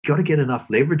got to get enough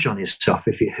leverage on yourself.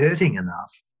 If you're hurting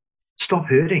enough, stop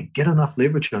hurting. Get enough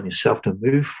leverage on yourself to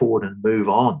move forward and move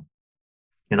on.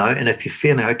 And if you're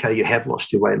feeling, okay, you have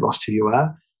lost your way, lost who you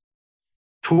are,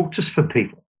 talk to some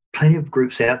people. Plenty of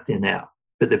groups out there now.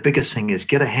 But the biggest thing is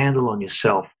get a handle on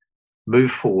yourself, move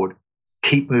forward,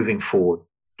 keep moving forward,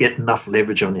 get enough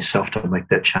leverage on yourself to make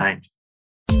that change.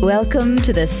 Welcome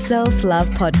to the Self-Love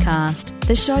Podcast,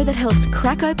 the show that helps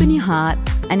crack open your heart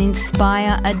and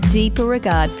inspire a deeper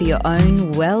regard for your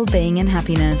own well-being and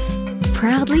happiness.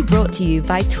 Proudly brought to you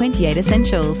by 28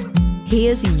 Essentials.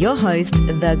 Here's your host,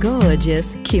 the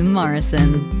gorgeous Kim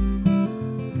Morrison.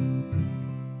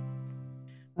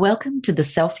 Welcome to the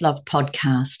Self-Love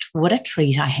Podcast. What a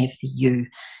treat I have for you.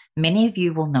 Many of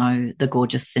you will know the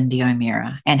gorgeous Cyndi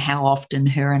O'Meara and how often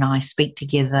her and I speak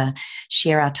together,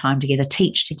 share our time together,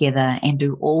 teach together, and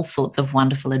do all sorts of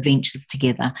wonderful adventures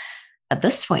together. But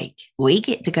this week, we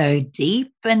get to go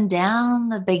deep and down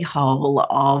the big hole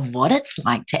of what it's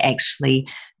like to actually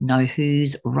know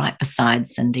who's right beside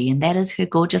Cyndi, and that is her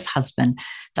gorgeous husband,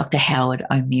 Dr. Howard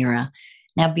O'Meara.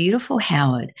 Now, beautiful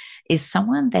Howard is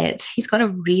someone that he's got a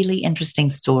really interesting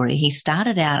story. He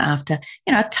started out after,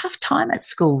 a tough time at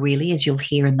school, really, as you'll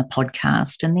hear in the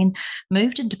podcast, and then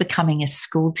moved into becoming a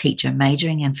school teacher,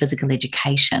 majoring in physical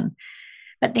education.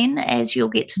 But then, as you'll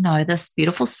get to know, this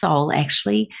beautiful soul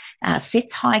actually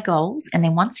sets high goals, and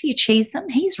then once he achieves them,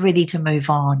 he's ready to move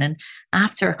on. And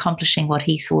after accomplishing what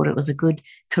he thought it was a good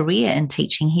career in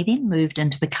teaching, he then moved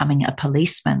into becoming a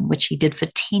policeman, which he did for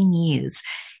 10 years.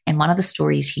 And one of the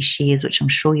stories he shares, which I'm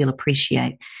sure you'll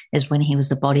appreciate, is when he was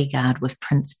the bodyguard with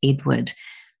Prince Edward.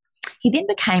 He then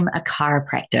became a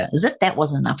chiropractor. As if that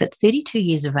wasn't enough, at 32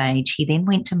 years of age, he then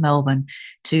went to Melbourne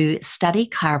to study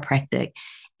chiropractic.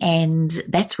 And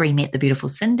that's where he met the beautiful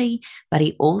Cyndi. But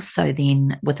he also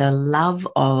then, with a love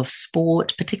of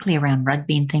sport, particularly around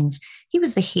rugby and things, he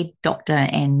was the head doctor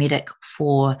and medic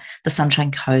for the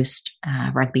Sunshine Coast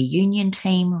rugby union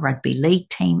team, rugby league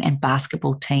team, and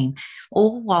basketball team,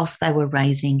 all whilst they were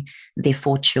raising their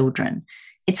 4 children.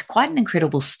 It's quite an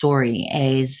incredible story,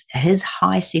 as his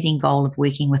high-setting goal of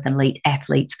working with elite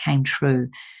athletes came true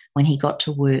when he got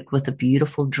to work with a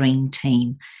beautiful dream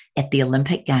team at the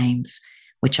Olympic Games,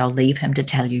 which I'll leave him to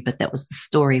tell you, but that was the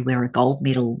story where a gold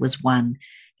medal was won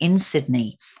in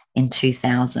Sydney in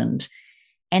 2000.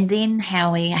 And then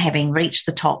Howie, having reached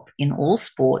the top in all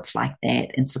sports like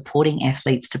that and supporting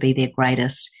athletes to be their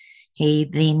greatest, he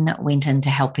then went into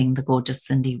helping the gorgeous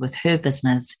Cyndi with her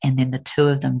business, and then the two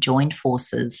of them joined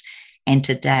forces and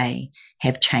today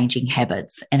have Changing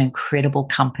Habits, an incredible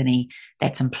company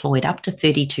that's employed up to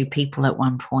 32 people at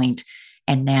one point,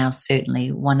 and now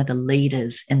certainly one of the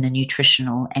leaders in the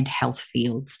nutritional and health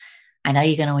fields. I know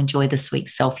you're going to enjoy this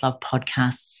week's Self-Love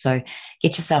Podcast, so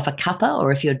get yourself a cuppa,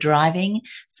 or if you're driving,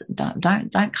 don't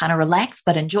kind of relax,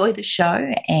 but enjoy the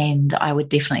show. And I would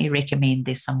definitely recommend,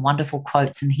 there's some wonderful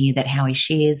quotes in here that Howie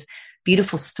shares,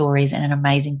 beautiful stories, and an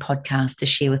amazing podcast to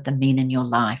share with the men in your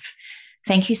life.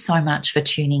 Thank you so much for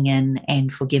tuning in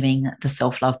and for giving the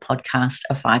Self-Love Podcast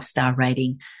a 5-star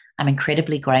rating. I'm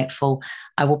incredibly grateful.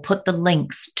 I will put the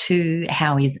links to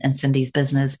Howie's and Cyndi's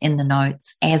business in the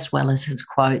notes, as well as his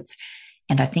quotes.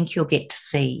 And I think you'll get to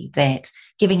see that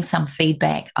giving some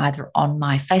feedback either on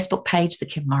my Facebook page, the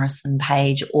Kim Morrison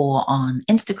page, or on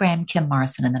Instagram, Kim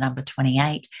Morrison and the number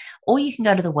 28, or you can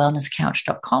go to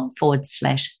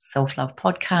thewellnesscouch.com/self-love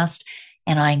podcast.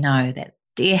 And I know that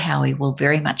dear Howie will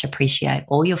very much appreciate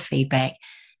all your feedback.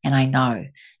 And I know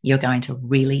you're going to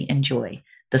really enjoy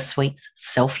this week's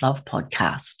Self-Love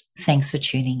Podcast. Thanks for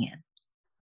tuning in.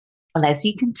 Well, as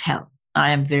you can tell,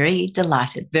 I am very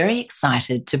delighted, very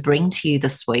excited to bring to you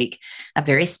this week a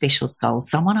very special soul,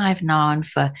 someone I've known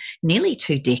for nearly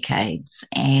 2 decades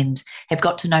and have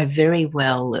got to know very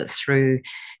well through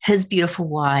his beautiful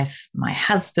wife, my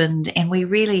husband, and we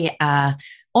really are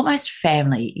almost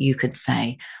family, you could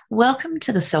say. Welcome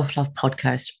to the Self-Love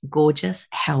Podcast, gorgeous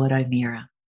Howard O'Meara.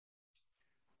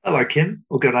 Hello, Kim.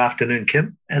 Well, good afternoon,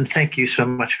 Kim. And thank you so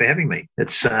much for having me.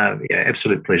 It's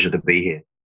absolute pleasure to be here.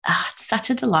 It's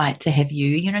such a delight to have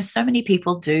you. So many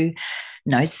people do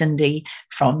know Cyndi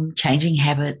from Changing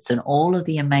Habits and all of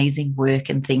the amazing work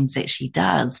and things that she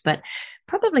does. But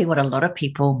probably what a lot of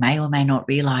people may or may not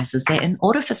realize is that in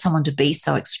order for someone to be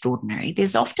so extraordinary,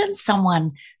 there's often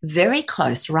someone very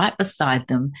close right beside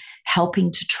them helping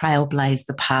to trailblaze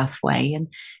the pathway. And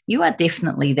you are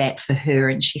definitely that for her.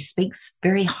 And she speaks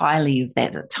very highly of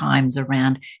that at times,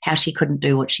 around how she couldn't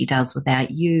do what she does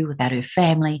without you, without her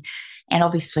family, and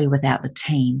obviously without the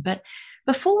team. But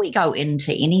before we go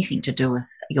into anything to do with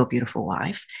your beautiful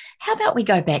wife, how about we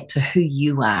go back to who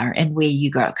you are and where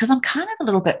you grew up? Because I'm kind of a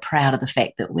little bit proud of the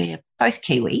fact that we're both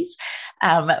Kiwis.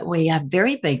 We are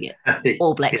very big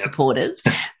All Black supporters.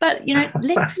 But,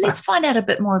 let's find out a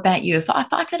bit more about you. If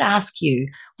I could ask you,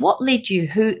 what led you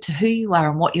to who you are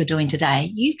and what you're doing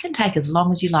today, you can take as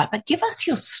long as you like, but give us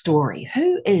your story.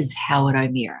 Who is Howard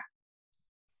O'Meara?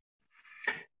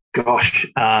 Gosh,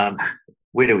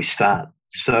 where do we start?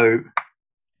 So,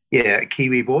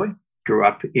 Kiwi boy, grew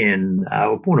up born in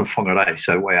Whangarei,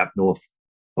 so way up north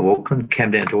of Auckland.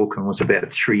 Came down to Auckland, was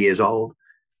about 3 years old.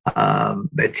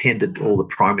 Attended all the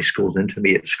primary schools,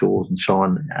 intermediate schools, and so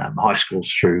on, high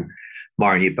schools through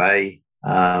Mairangi Bay,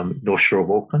 North Shore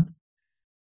of Auckland.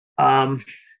 I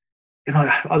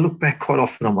look back quite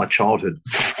often on my childhood,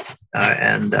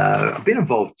 and I've been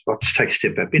involved. I'll just take a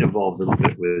step back. I've been involved a little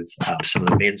bit with some of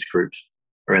the men's groups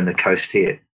around the coast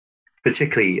here,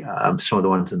 particularly some of the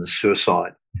ones in the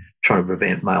suicide, trying to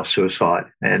prevent male suicide,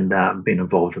 and been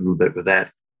involved a little bit with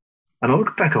that. And I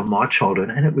look back on my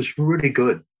childhood, and it was really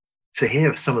good. To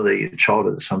have some of the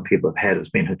childhood that some people have had has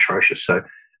been atrocious. So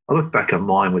I look back on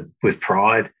mine with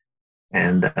pride,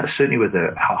 and certainly with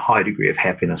a high degree of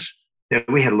happiness.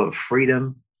 We had a lot of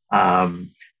freedom. I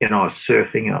was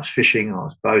surfing, I was fishing, I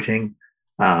was boating,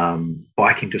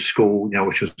 biking to school,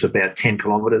 which was about 10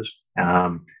 kilometres,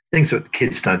 things that the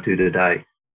kids don't do today.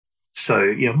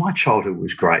 So, my childhood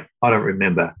was great. I don't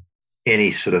remember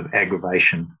any sort of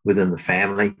aggravation within the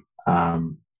family,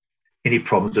 any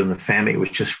problems in the family. It was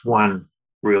just one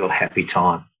real happy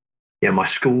time. My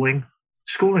schooling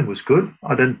was good.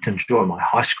 I didn't enjoy my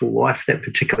high school life that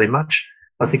particularly much.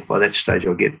 I think by that stage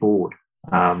I'll get bored.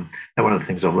 And one of the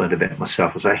things I've learned about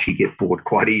myself is I actually get bored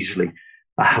quite easily.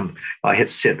 I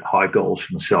had set high goals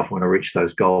for myself. When I reached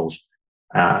those goals,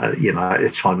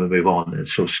 it's time to move on. And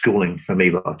so schooling for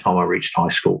me, by the time I reached high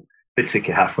school,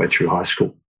 particularly halfway through high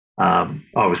school, I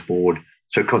was bored.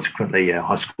 So consequently,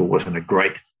 high school wasn't a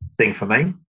great thing for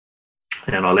me.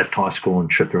 And I left high school and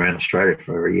tripped around Australia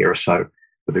for a year or so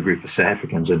with a group of South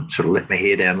Africans and sort of let my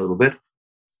hair down a little bit.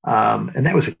 And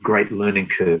that was a great learning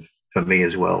curve for me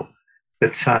as well.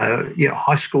 But,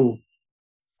 high school,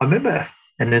 I remember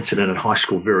an incident at high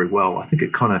school very well. I think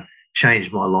it kind of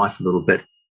changed my life a little bit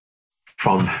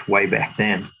from way back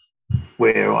then,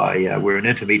 where we're in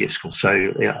intermediate school,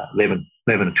 so 11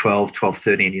 to 12,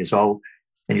 13 years old,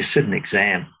 and you sit an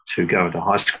exam to go into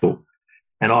high school.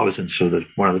 And I was in sort of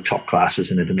one of the top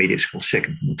classes in intermediate school,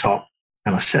 second from the top.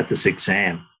 And I sat this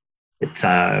exam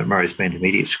at Murray's Bay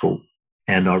Intermediate School,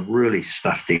 and I really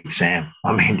stuffed the exam.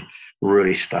 I mean,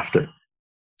 really stuffed it.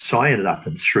 So I ended up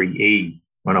in 3E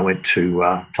when I went to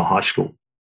high school.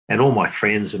 And all my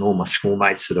friends and all my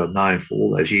schoolmates that I've known for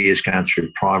all those years going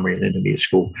through primary and intermediate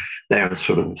school, they were in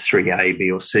sort of 3A, B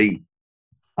or C.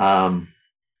 And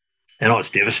I was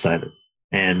devastated.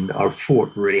 And I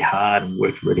fought really hard and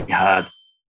worked really hard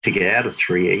to get out of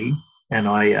 3E. And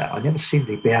I never seemed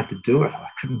to be able to do it. I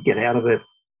couldn't get out of it.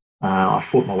 I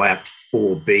fought my way up to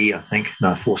 4B,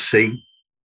 4C,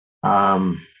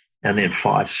 and then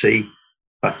 5C.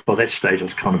 But by that stage, I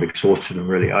was kind of exhausted and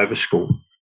really over school.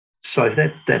 So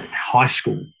that high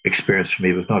school experience for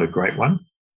me was not a great one.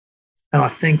 And I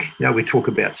think, we talk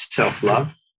about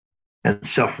self-love and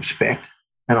self-respect.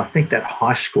 And I think that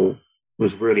high school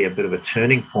was really a bit of a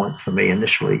turning point for me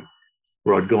initially,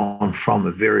 where I'd gone from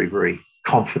a very, very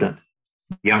confident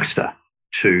youngster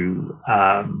to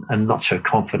a not so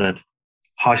confident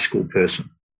high school person.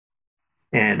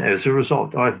 And as a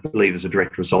result, I believe as a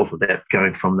direct result of that,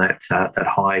 going from that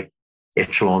high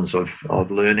echelons of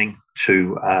learning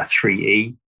to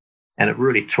 3E, and it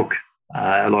really took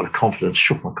a lot of confidence,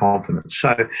 shook my confidence. So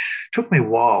it took me a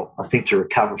while, I think, to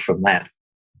recover from that.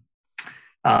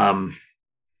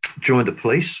 Joined the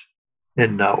police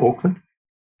in Auckland,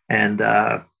 and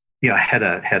had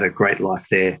a great life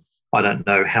there. I don't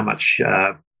know how much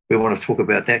we want to talk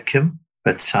about that, Kim,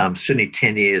 but certainly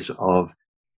 10 years of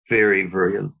very,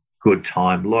 very good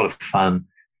time, a lot of fun,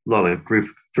 a lot of group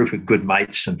of good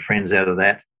mates and friends out of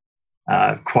that.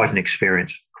 Quite an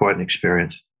experience.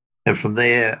 And from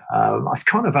there, I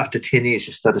kind of, after 10 years,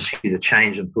 you start to see the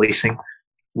change in policing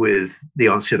with the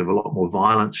onset of a lot more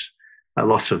violence, a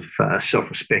loss of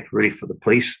self-respect really for the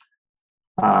police.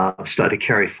 I started to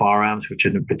carry firearms, which I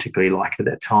didn't particularly like at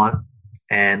that time.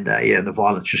 And, the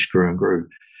violence just grew and grew.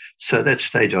 So at that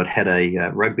stage, I'd had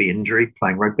a rugby injury,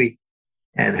 playing rugby,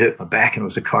 and hurt my back, and it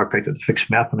was a chiropractor that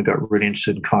fixed me up, and I got really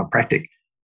interested in chiropractic.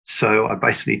 So I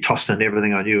basically tossed in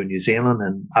everything I knew in New Zealand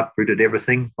and uprooted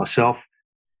everything myself,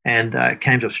 and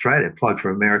came to Australia, applied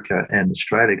for America and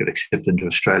Australia, got accepted into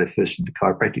Australia first into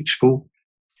chiropractic school,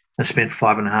 and spent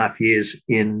 5.5 years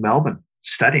in Melbourne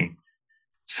studying.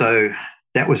 So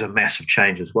that was a massive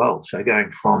change as well. So going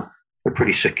from a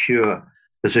pretty secure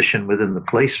position within the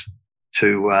police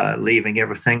to leaving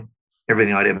everything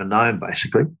I'd ever known,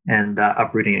 basically, and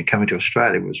uprooting and coming to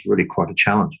Australia was really quite a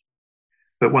challenge,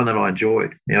 but one that I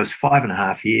enjoyed. It was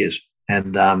 5.5 years,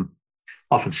 and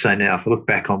often say now, if I look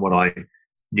back on what I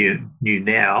knew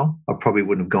now, I probably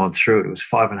wouldn't have gone through it. It was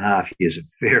 5.5 years of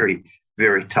very,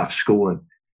 very tough schooling.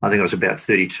 I think I was about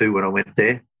 32 when I went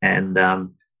there, and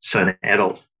so an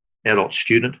adult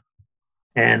student,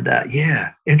 and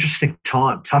interesting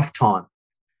time, tough time.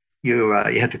 You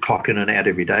had to clock in and out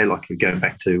every day like you're going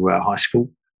back to high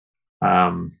school.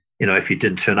 If you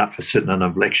didn't turn up for certain number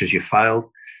of lectures, you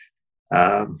failed.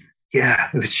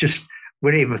 It was just,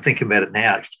 when I even think about it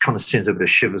now, it kind of sends a bit of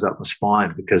shivers up my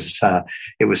spine because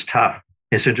it was tough.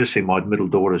 It's interesting, my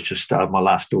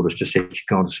last daughter's just actually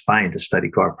gone to Spain to study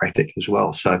chiropractic as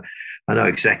well. So I know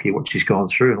exactly what she's gone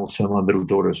through, and also my middle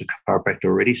daughter is a chiropractor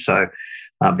already. So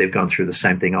they've gone through the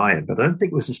same thing I had, but I don't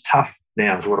think it was as tough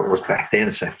now as what it was back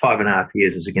then. So 5.5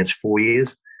 years is against 4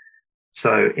 years.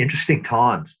 So interesting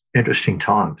times.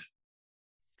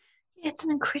 It's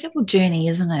an incredible journey,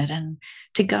 isn't it? And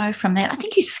to go from that, I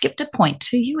think you skipped a point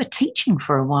too. You were teaching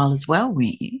for a while as well,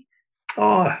 weren't you?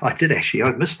 Oh, I did actually.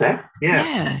 I missed that.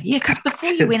 Yeah. Because before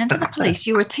you went into the police,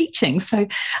 you were teaching. So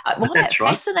what that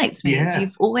fascinates me is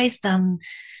you've always done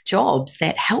jobs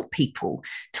that help people.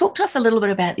 Talk to us a little bit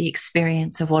about the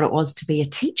experience of what it was to be a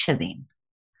teacher then.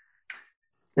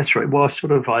 That's right. Well,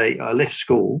 I left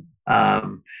school,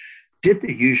 did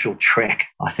the usual track,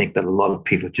 I think, that a lot of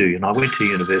people do. And I went to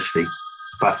university,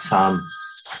 but I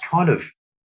kind of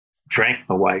drank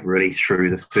my way really through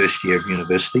the first year of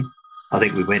university. I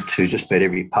think we went to just about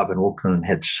every pub in Auckland and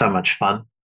had so much fun.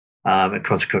 And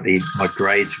consequently, my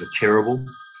grades were terrible.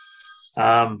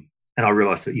 And I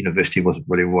realised that university wasn't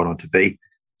really what I wanted to be.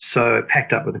 So I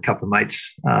packed up with a couple of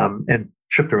mates and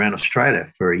tripped around Australia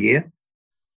for a year.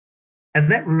 And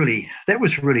that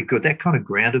was really good. That kind of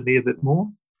grounded me a bit more.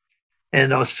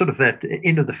 And I was sort of at the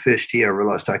end of the first year, I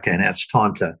realised, okay, now it's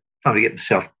time to get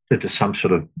myself into some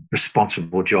sort of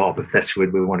responsible job, if that's the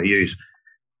word we want to use.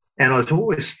 And I've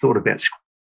always thought about school.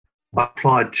 I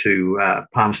applied to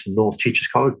Palmerston North Teachers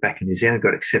College back in New Zealand,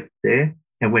 got accepted there,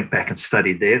 and went back and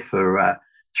studied there for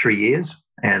 3 years,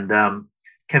 and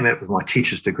came out with my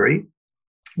teacher's degree.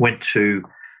 Went to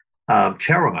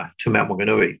Tauranga, to Mount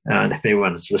Maunganui. And if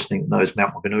anyone is listening knows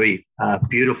Mount Maunganui,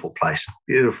 beautiful place,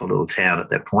 beautiful little town at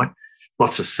that point.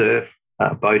 Lots of surf,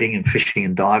 boating and fishing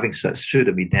and diving, so it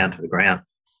suited me down to the ground.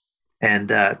 And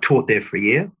taught there for a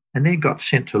year, and then got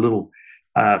sent to a little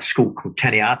school called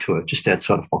Taniatua, just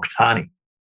outside of Whakatane.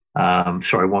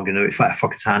 Wanganui,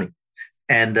 Whakatane.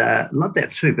 And loved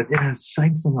that too. But then the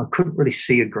same thing, I couldn't really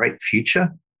see a great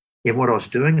future in what I was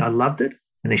doing. I loved it,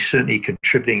 and he's certainly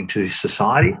contributing to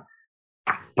society.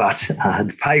 But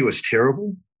the pay was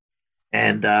terrible.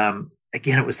 And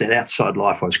again, it was that outside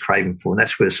life I was craving for. And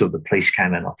that's where sort of the police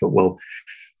came in. I thought, well,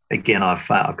 again, I've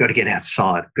got to get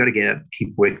outside. I've got to get out and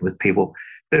keep working with people.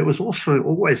 But it was also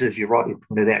always, as you rightly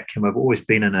pointed out, Kim, I've always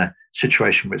been in a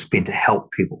situation where it's been to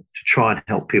help people, to try and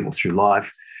help people through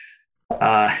life,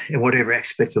 in whatever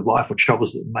aspect of life or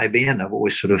troubles that they may be in. I've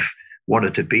always sort of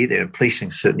wanted to be there. And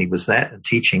policing certainly was that, and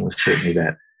teaching was certainly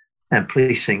that. And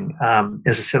policing,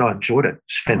 as I said, I enjoyed it.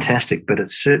 It's fantastic, but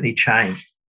it's certainly changed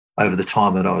over the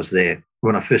time that I was there.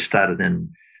 When I first started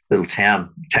in little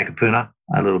town, Takapuna,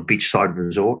 a little beachside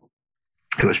resort,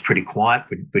 it was pretty quiet.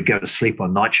 We'd go to sleep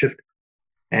on night shift.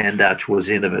 And towards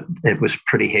the end of it, it was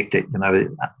pretty hectic.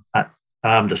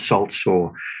 Armed assaults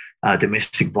or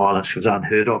domestic violence was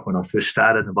unheard of when I first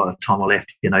started. And by the time I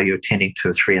left, you're attending 2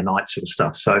 or 3 a night sort of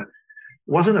stuff. So it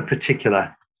wasn't a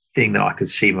particular thing that I could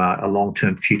see a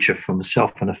long-term future for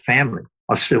myself and a family.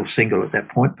 I was still single at that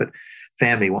point, but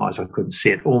family-wise, I couldn't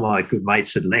see it. All my good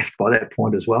mates had left by that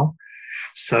point as well.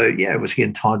 So, yeah, it was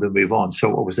again time to move on. So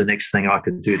what was the next thing I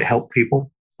could do to help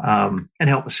people? And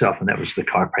help myself, and that was the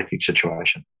chiropractic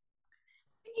situation.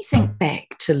 When you think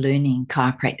back to learning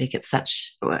chiropractic at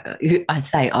such, I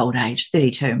say old age,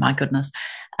 32, my goodness,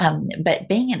 but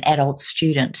being an adult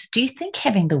student, do you think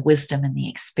having the wisdom and the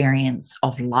experience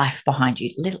of life behind you,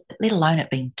 let alone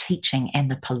it being teaching and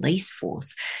the police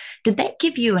force, did that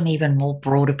give you an even more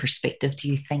broader perspective, do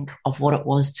you think, of what it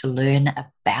was to learn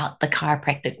about the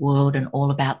chiropractic world and all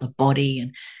about the body?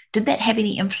 And did that have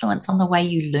any influence on the way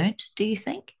you learnt, do you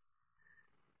think?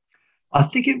 I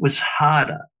think it was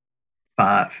harder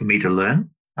for me to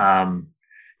learn.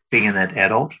 Being in that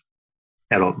adult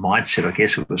mindset, I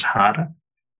guess it was harder.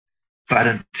 But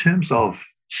in terms of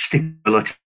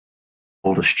stability,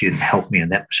 older student helped me in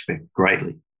that respect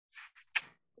greatly.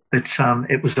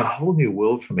 it was a whole new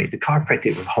world for me. The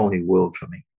chiropractic was a whole new world for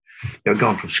me.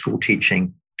 Going from school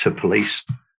teaching to police.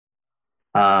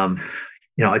 I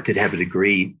did have a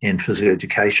degree in physical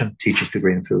education, teacher's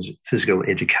degree in physical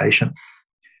education.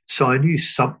 So I knew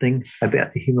something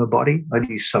about the human body. I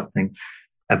knew something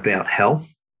about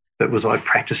health. But was I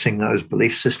practicing those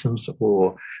belief systems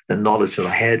or the knowledge that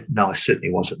I had? No, I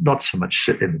certainly wasn't. Not so much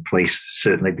in the police,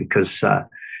 certainly, because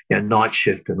night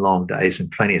shift and long days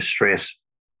and plenty of stress.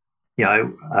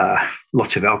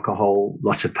 Lots of alcohol,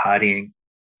 lots of partying,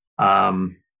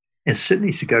 and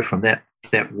certainly to go from that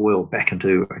world back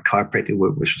into a chiropractic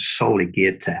world, which was solely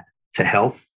geared to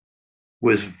health,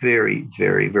 was very,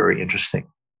 very, very interesting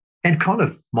and kind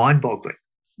of mind-boggling.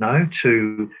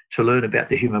 To learn about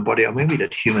the human body. I mean, we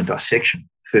did human dissection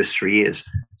first 3 years,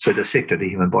 so dissected a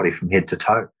human body from head to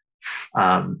toe,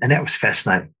 and that was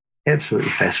fascinating, absolutely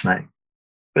fascinating.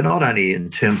 But not only in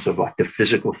terms of like the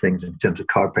physical things, in terms of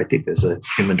chiropractic, there's a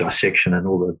human dissection and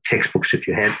all the textbooks that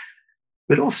you had,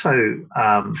 but also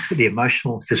the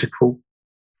emotional and physical.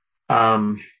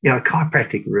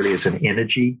 Chiropractic really is an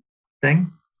energy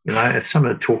thing. If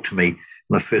someone had talked to me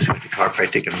when I first went to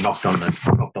chiropractic and knocked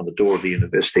on the door of the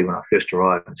university when I first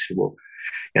arrived and said, well,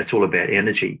 it's all about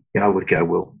energy, I would go,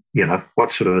 well, what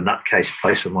sort of a nutcase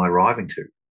place am I arriving to?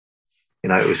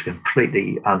 It was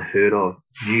completely unheard of,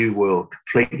 new world,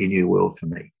 completely new world for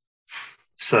me.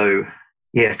 So,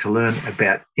 to learn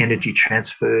about energy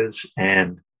transfers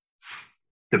and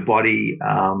the body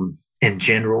in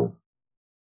general,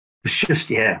 it's just,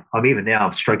 even now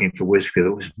I'm struggling for words because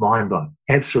it was mind-blowing,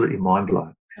 absolutely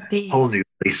mind-blowing. Whole new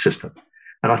belief system.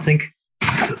 And I think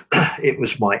it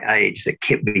was my age that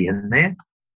kept me in there.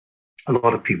 A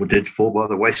lot of people did fall by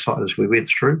the wayside as we went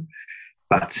through,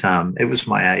 but it was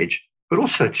my age. But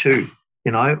also, too,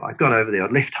 I got over there, I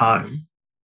left home,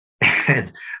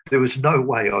 and there was no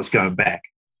way I was going back.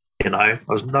 There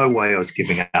was no way I was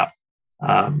giving up.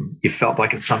 You felt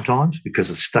like it sometimes because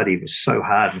the study was so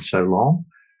hard and so long.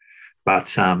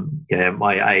 But,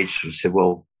 my age sort of said,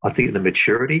 well, I think the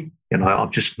maturity,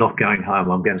 I'm just not going home.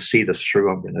 I'm going to see this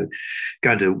through. I'm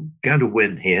going to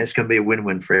win here. It's going to be a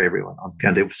win-win for everyone. I'm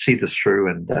going to see this through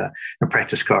and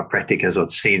practice chiropractic as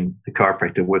I'd seen the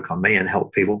chiropractor work on me and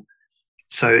help people.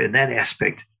 So in that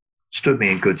aspect, stood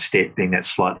me in good stead being that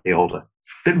slightly older. A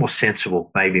bit more sensible,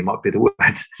 maybe, might be the word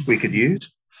we could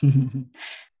use.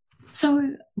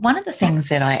 So one of the things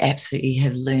that I absolutely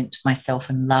have learnt myself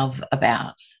and love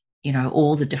about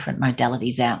all the different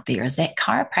modalities out there is that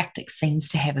chiropractic seems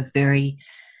to have a very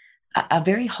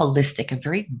holistic, a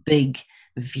very big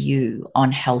view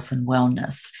on health and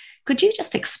wellness. Could you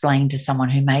just explain to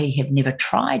someone who may have never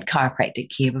tried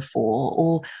chiropractic care before,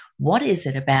 or what is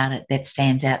it about it that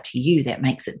stands out to you that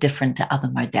makes it different to other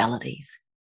modalities?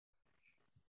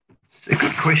 It's a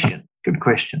good question. Good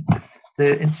question.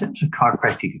 In terms of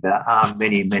chiropractic, there are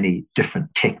many, many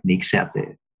different techniques out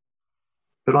there.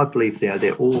 But I believe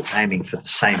they're all aiming for the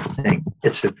same thing.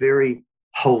 It's a very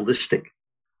holistic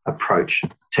approach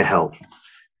to health.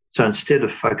 So instead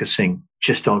of focusing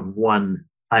just on one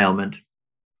ailment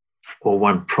or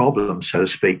one problem, so to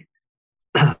speak,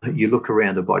 you look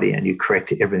around the body and you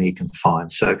correct everything you can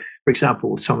find. So, for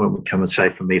example, someone would come and say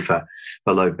for me for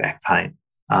low back pain,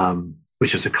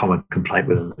 which is a common complaint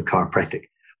within the chiropractic,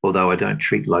 although I don't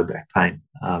treat low back pain.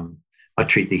 I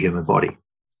treat the human body.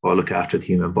 Or I look after the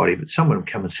human body, but someone would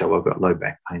come and say, well, I've got low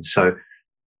back pain. So,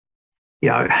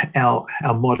 our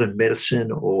modern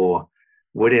medicine or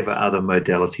whatever other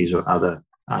modalities or other,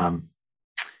 I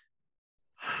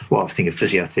think of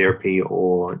physiotherapy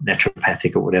or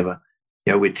naturopathic or whatever,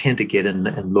 we tend to get in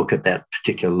and look at that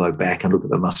particular low back and look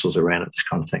at the muscles around it, this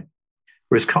kind of thing.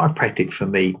 Whereas chiropractic for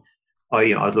me,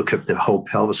 I look at the whole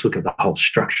pelvis, look at the whole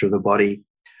structure of the body,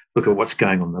 look at what's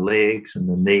going on the legs and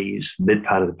the knees, mid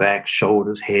part of the back,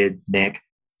 shoulders, head, neck,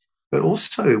 but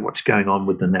also what's going on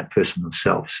within that person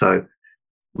themselves. So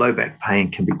low back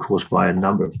pain can be caused by a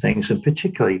number of things, and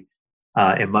particularly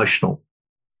emotional.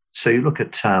 So you look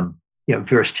at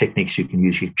various techniques you can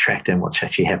use. You track down what's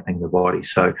actually happening in the body.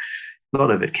 So a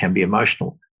lot of it can be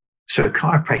emotional. So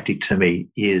chiropractic to me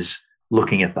is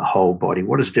looking at the whole body.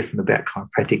 What is different about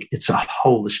chiropractic? It's a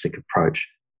holistic approach.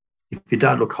 If you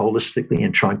don't look holistically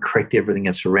and try and correct everything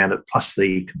that's around it, plus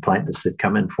the complaint that they've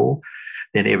come in for,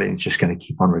 then everything's just going to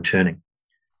keep on returning.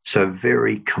 So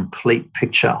very complete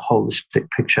picture, holistic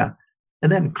picture. And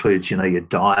that includes, your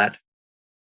diet,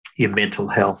 your mental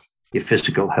health, your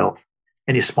physical health,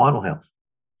 and your spinal health.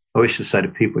 I always just say to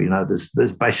people,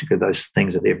 there's basically those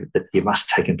things that you must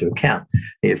take into account.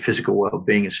 Your physical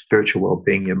well-being, your spiritual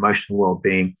well-being, your emotional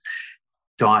well-being,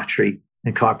 dietary,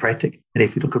 and chiropractic. And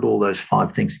if you look at all those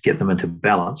 5 things to get them into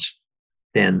balance,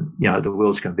 then, the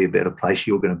world's going to be a better place.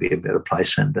 You're going to be a better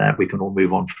place, and we can all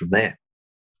move on from there.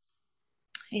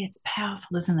 Yeah, it's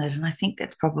powerful, isn't it? And I think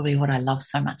that's probably what I love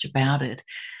so much about it.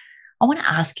 I want to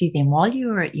ask you then, while you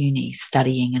were at uni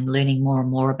studying and learning more and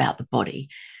more about the body,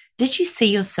 did you see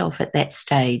yourself at that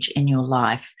stage in your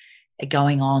life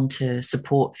going on to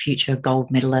support future gold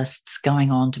medalists,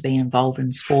 going on to be involved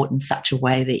in sport in such a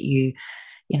way that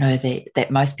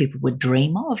that most people would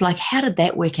dream of? Like, how did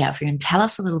that work out for you? And tell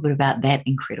us a little bit about that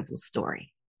incredible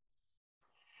story.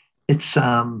 It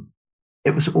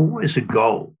was always a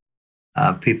goal.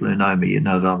 People who know me,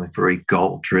 that I'm very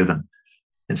goal-driven.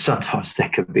 And sometimes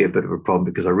that could be a bit of a problem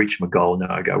because I reach my goal and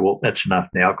then I go, well, that's enough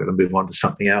now. I've got to move on to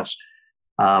something else.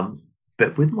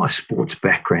 But with my sports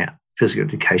background, physical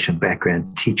education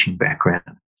background, teaching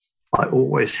background, I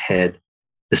always had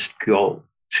this goal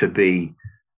to be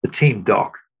the team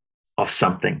doc of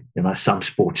something, some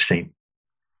sports team.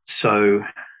 So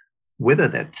whether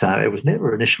that, it was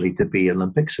never initially to be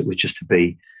Olympics, it was just to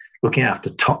be looking after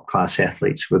top-class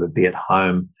athletes, whether it be at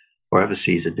home or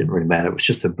overseas, it didn't really matter. It was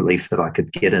just a belief that I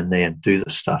could get in there and do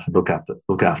this stuff and look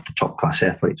after top-class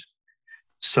athletes.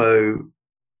 So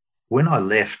when I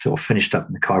left or finished up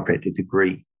in the chiropractic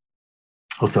degree,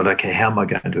 I thought, okay, how am I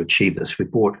going to achieve this? We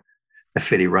bought a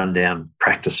fairly rundown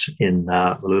practice in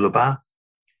Mooloolaba,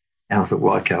 and I thought,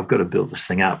 well, okay, I've got to build this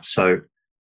thing up. So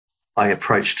I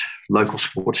approached local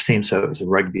sports teams, so it was a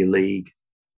rugby league,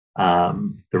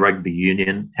 the rugby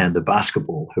union, and the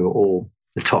basketball, who are all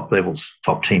the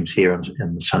top teams here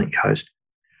in the Sunny Coast,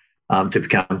 to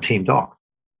become team doc.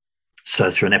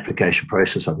 So through an application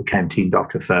process, I became team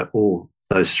doctor for all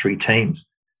those three teams.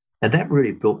 And that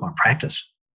really built my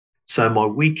practice. So my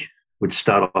week would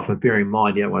start off, and bear in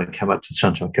mind, when I came up to the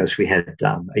Sunshine Coast, we had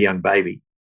a young baby.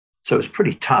 So it was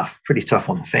pretty tough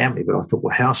on the family. But I thought,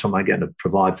 well, how else am I going to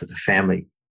provide for the family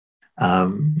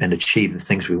and achieve the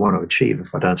things we want to achieve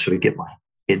if I don't sort of get my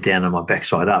head down and my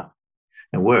backside up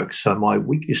and work? So my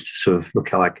week used to sort of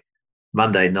look like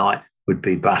Monday night would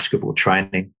be basketball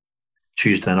training.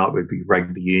 Tuesday night would be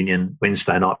rugby union.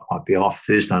 Wednesday night might be off.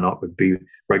 Thursday night would be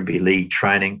rugby league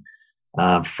training.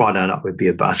 Friday night would be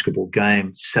a basketball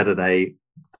game. Saturday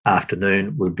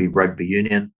afternoon would be rugby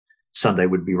union. Sunday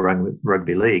would be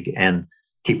rugby league, and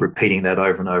keep repeating that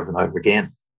over and over and over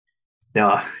again.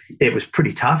 Now, it was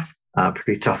pretty tough on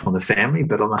the family,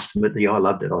 but I must admit, I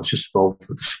loved it. I was just involved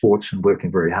with the sports and working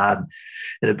very hard,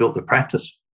 and it built the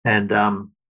practice. And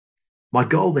my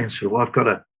goal then I've got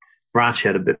to branch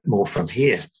out a bit more from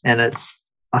here. And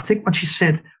I think once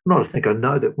I know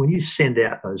that when you send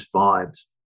out those vibes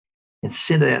and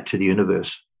send it out to the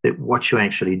universe, that what you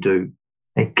actually do,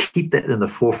 and keep that in the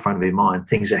forefront of your mind,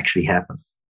 things actually happen.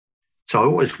 So I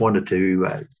always wanted to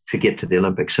get to the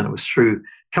Olympics, and it was through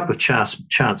a couple of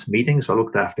chance meetings. I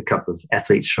looked after a couple of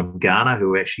athletes from Ghana who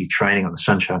were actually training on the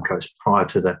Sunshine Coast prior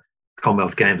to the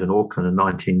Commonwealth Games in Auckland in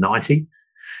 1990,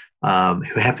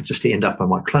 who happened just to end up in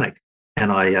my clinic.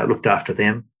 And I looked after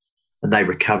them, and they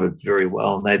recovered very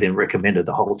well, and they then recommended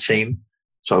the whole team.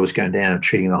 So I was going down and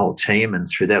treating the whole team, and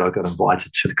through that I got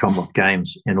invited to the Commonwealth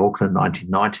Games in Auckland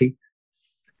 1990.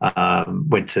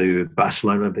 Went to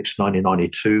Barcelona Olympics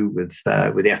 1992 with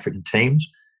the African teams.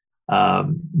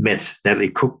 Met Natalie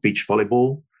Cook, beach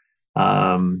volleyball.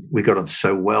 We got on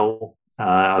so well.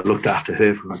 I looked after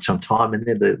her for quite some time, and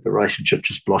then the relationship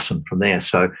just blossomed from there.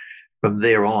 So from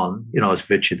there on, I was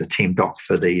virtually the team doc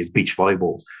for the beach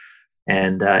volleyball.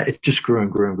 And it just grew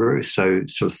and grew and grew. So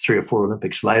sort of 3 or 4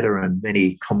 Olympics later, and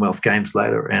many Commonwealth Games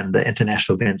later, and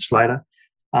international events later,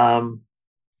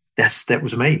 that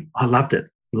was me. I loved it.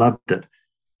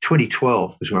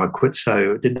 2012 was when I quit,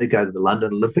 so I didn't go to the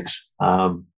London Olympics.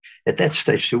 At that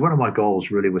stage, so one of my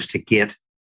goals really was to get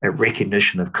a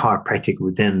recognition of chiropractic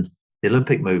within the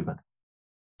Olympic movement.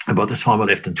 And by the time I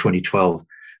left in 2012,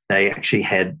 they actually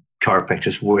had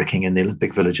chiropractors working in the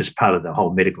Olympic Village as part of the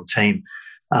whole medical team.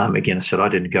 Again, I said I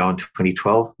didn't go in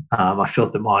 2012. I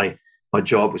felt that my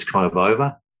job was kind of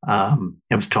over.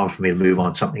 It was time for me to move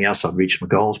on to something else. I'd reached my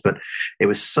goals, but it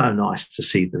was so nice to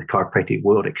see the chiropractic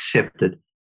world accepted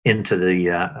into the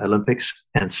Olympics,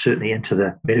 and certainly into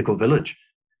the medical village.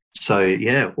 So,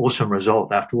 yeah, awesome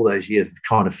result. After all those years,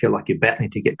 kind of feel like you're battling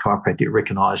to get chiropractic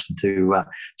recognised, and to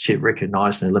see it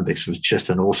recognised in the Olympics was just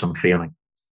an awesome feeling.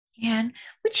 Yeah, and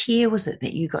which year was it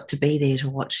that you got to be there to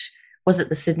watch? Was it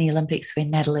the Sydney Olympics when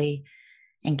Natalie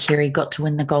and Kerry got to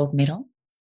win the gold medal?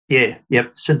 Yeah,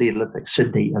 yep, Sydney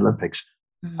Olympics.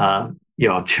 Mm-hmm.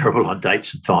 I'm terrible on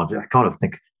dates and times. I kind of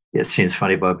think it seems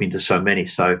funny, but I've been to so many.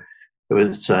 So it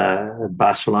was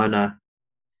Barcelona.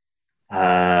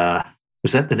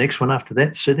 Was that the next one after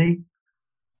that, Sydney?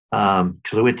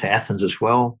 Because I went to Athens as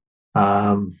well.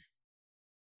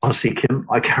 honestly, Kim,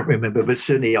 I can't remember, but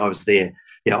certainly I was there.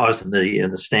 Yeah, I was in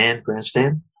the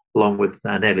grandstand, along with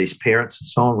Natalie's parents and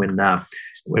so on.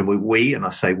 When we, and I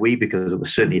say we because it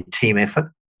was certainly a team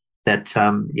effort, that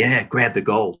grabbed the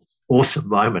gold. Awesome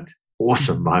moment.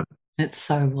 It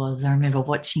so was. I remember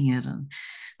watching it, and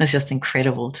it was just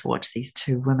incredible to watch these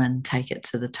two women take it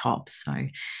to the top. So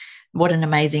what an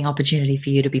amazing opportunity for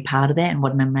you to be part of that, and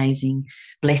what an amazing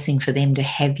blessing for them to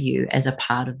have you as a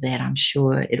part of that. I'm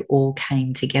sure it all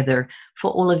came together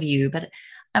for all of you. But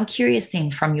I'm curious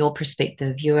then, from your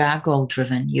perspective, you are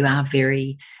goal-driven, you are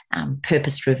very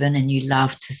purpose-driven, and you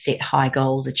love to set high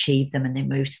goals, achieve them, and then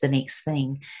move to the next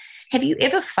thing. Have you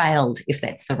ever failed, if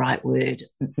that's the right word,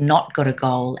 not got a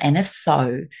goal? And if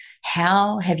so,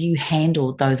 how have you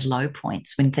handled those low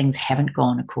points when things haven't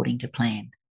gone according to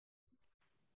plan?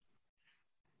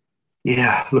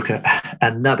 Yeah, look,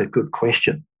 another good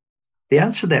question. The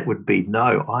answer to that would be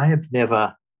no. I have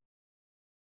never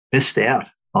missed out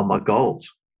on my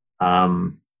goals,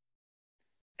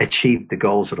 achieved the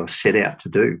goals that I've set out to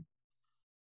do.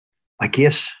 I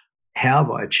guess, how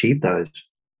have I achieved those?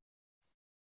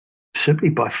 Simply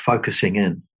by focusing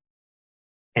in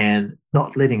and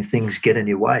not letting things get in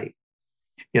your way.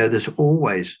 There's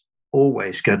always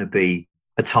going to be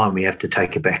a time we have to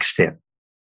take a back step.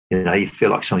 You feel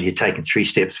like sometimes you're taking 3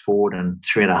 steps forward and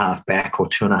 3.5 back, or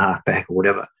 2.5 back, or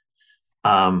whatever.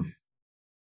 And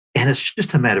it's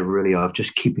just a matter really of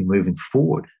just keeping moving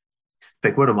forward. In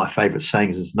fact, one of my favorite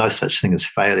sayings is no such thing as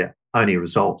failure, only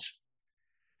results.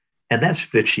 And that's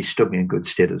virtually stood me in good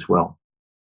stead as well.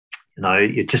 How do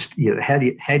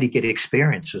you get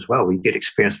experience as well? You get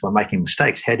experience by making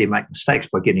mistakes. How do you make mistakes?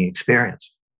 By getting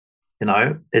experience.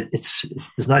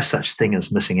 There's no such thing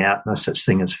as missing out, no such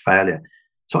thing as failure.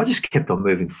 So I just kept on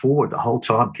moving forward the whole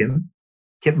time, Kim.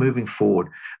 Kept moving forward.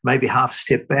 Maybe half a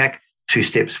step back, 2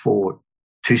 steps forward.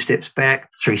 2 steps back,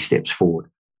 3 steps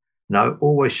forward.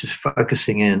 Always just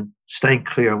focusing in, staying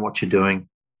clear on what you're doing,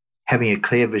 having a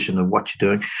clear vision of what you're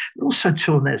doing. And also,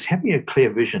 too, on that is having a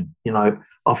clear vision,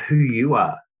 of who you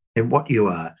are and what you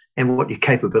are and what your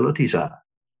capabilities are.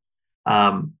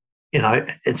 And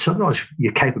sometimes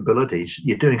your capabilities,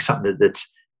 you're doing something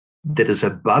that is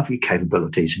above your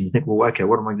capabilities, and you think, well, okay,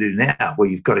 what am I going to do now? Well,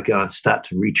 you've got to go and start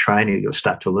to retrain, you've got to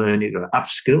start to learn, you've got to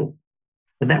upskill.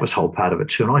 And that was a whole part of it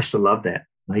too. And I used to love that.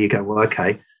 You go, well,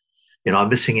 okay, I'm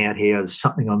missing out here. There's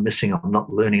something I'm missing. I'm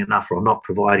not learning enough, or I'm not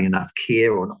providing enough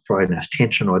care, or not providing enough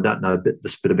attention, or I don't know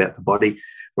this bit about the body.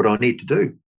 What do I need to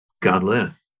do? Go and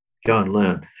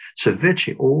learn. So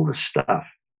virtually all the stuff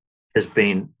has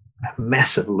been a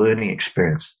massive learning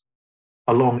experience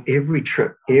along every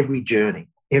trip, every journey,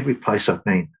 every place I've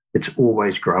been. It's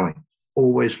always growing,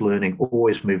 always learning,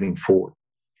 always moving forward.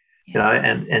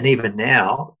 And even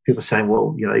now, people are saying,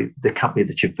 well, the company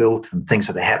that you've built and things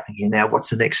that are happening here now, what's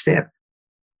the next step?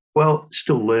 Well,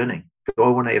 still learning. Do I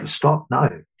want to ever stop?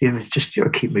 No. Just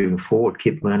keep moving forward,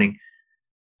 keep learning.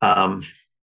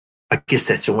 I guess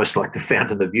that's almost like the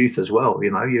fountain of youth as well.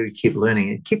 You keep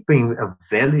learning and keep being of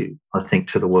value, I think,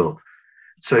 to the world.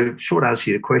 So short answer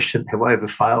to your question, have I ever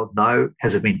failed? No.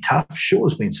 Has it been tough? Sure,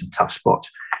 there's been some tough spots.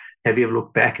 Have you ever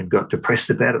looked back and got depressed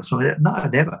about it? Something like that? No,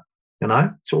 never.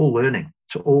 It's all learning.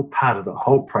 It's all part of the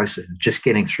whole process of just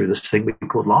getting through this thing we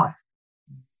call life.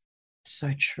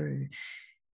 So true.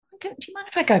 Do you mind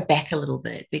if I go back a little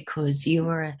bit? Because you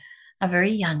were a very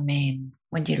young man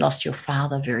when you lost your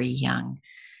father very young.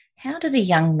 How does a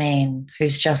young man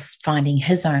who's just finding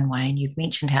his own way, and you've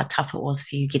mentioned how tough it was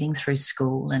for you getting through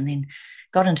school and then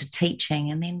got into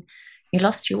teaching, and then you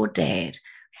lost your dad,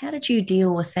 how did you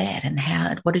deal with that, and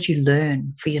what did you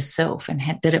learn for yourself, and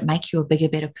did it make you a bigger,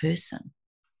 better person?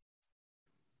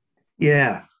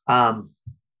 Yeah.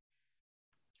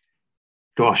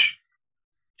 Gosh,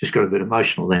 just got a bit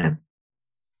emotional then.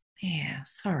 Yeah,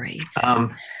 sorry.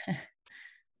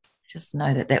 Just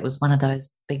know that was one of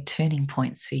those big turning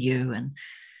points for you, and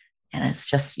it's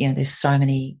just, there's so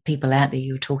many people out there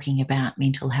you're talking about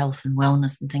mental health and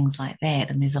wellness and things like that,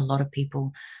 and there's a lot of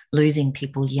people losing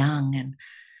people young, and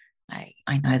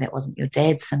I know that wasn't your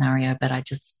dad's scenario, but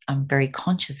I'm very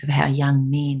conscious of how young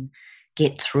men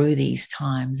get through these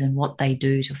times and what they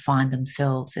do to find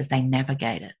themselves as they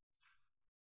navigate it.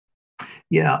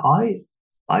 Yeah, I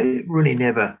really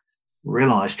never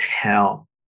realised how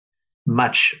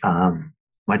much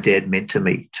my dad meant to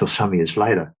me till some years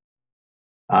later.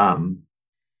 When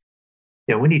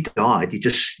he died, you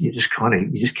just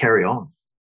carry on.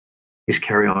 Just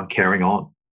carry on carrying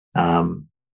on.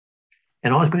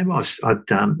 And I remember I was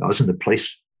in the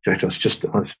police. In fact, I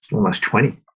was almost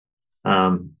 20,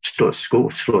 still at school,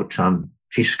 still at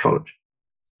Jesus College.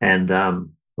 And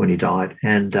when he died.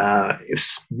 And it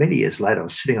was many years later, I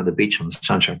was sitting on the beach on the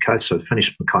Sunshine Coast. So I'd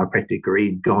finished my chiropractic degree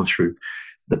and gone through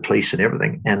the police and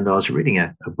everything. And I was reading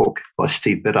a book by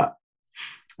Steve Bitter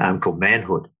called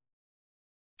Manhood.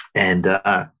 And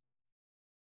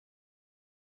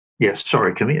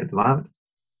sorry, come here at the moment.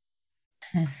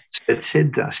 So it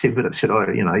said, Steve Bitter said,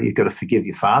 you've got to forgive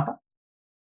your father.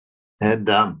 And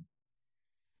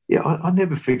I'd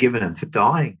never forgiven him for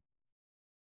dying.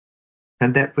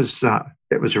 And that was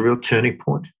a real turning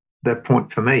point, that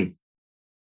point for me,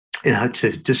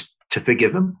 to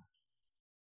forgive him.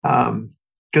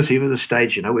 Because even at the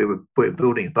stage, we were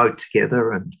building a boat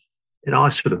together, and I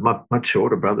sort of, my two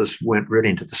older brothers weren't really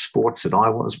into the sports that I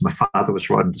was. My father was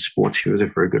right into sports. He was a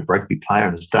very good rugby player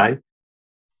in his day.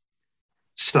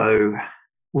 So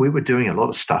we were doing a lot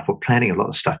of stuff. We're planning a lot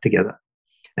of stuff together.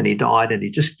 And he died, and you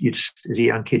just as a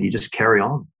young kid, you just carry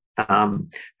on. I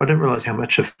didn't realize how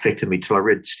much it affected me till I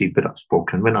read Steve Bitter's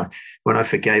book. And when I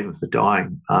forgave him for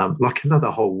dying, like another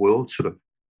whole world sort of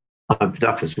opened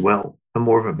up as well, a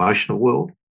more of an emotional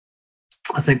world.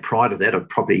 I think prior to that, I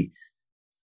probably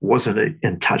wasn't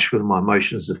in touch with my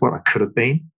emotions of what I could have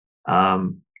been.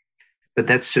 But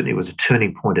that certainly was a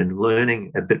turning point in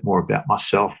learning a bit more about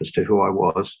myself as to who I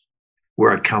was,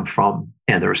 where I'd come from,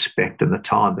 and the respect and the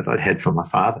time that I'd had from my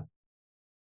father.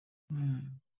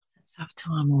 It's a tough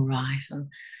time, all right. And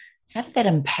how did that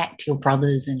impact your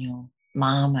brothers and your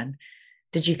mum? And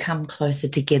did you come closer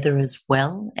together as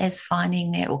well as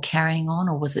finding that or carrying on,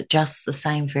 or was it just the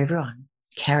same for everyone?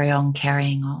 Carrying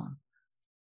on.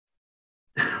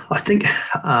 I think,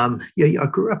 I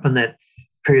grew up in that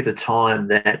period of time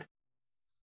that,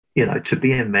 to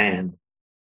be a man,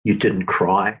 you didn't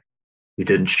cry, you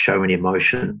didn't show any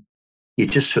emotion, you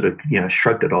just sort of,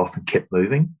 shrugged it off and kept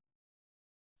moving.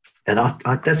 And I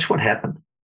that's what happened.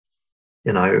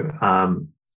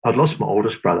 I'd lost my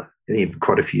oldest brother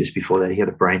quite a few years before that. He had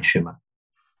a brain tumor,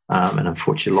 and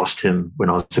unfortunately lost him when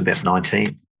I was about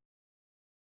 19.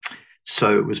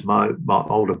 So it was my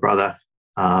older brother,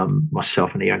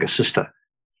 myself and a younger sister.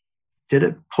 Did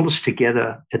it pull us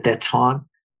together at that time?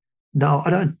 No, I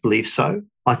don't believe so.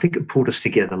 I think it pulled us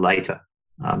together later.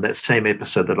 That same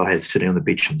episode that I had sitting on the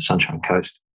beach on the Sunshine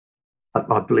Coast,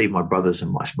 I believe my brothers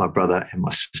and my brother and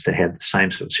my sister had the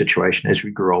same sort of situation as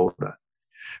we grew older,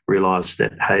 realised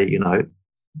that, hey,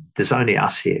 there's only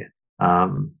us here.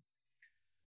 As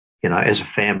a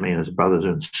family and as brothers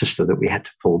and sister, that we had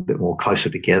to pull a bit more closer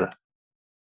together.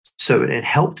 So it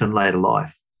helped in later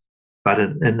life. But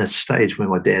in the stage when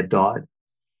my dad died,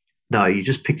 no, you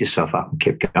just picked yourself up and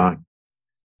kept going.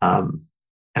 And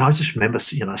I just remember,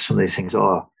 some of these things,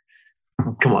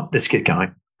 come on, let's get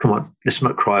going. Come on, let's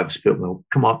not cry over spilt milk.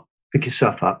 Come on, pick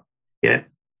yourself up. Yeah,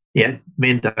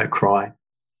 men don't cry.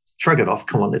 Shrug it off.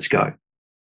 Come on, let's go.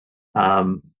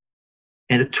 And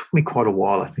it took me quite a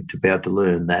while, I think, to be able to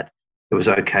learn that it was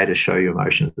okay to show your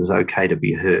emotions. It was okay to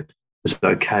be hurt. It was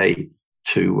okay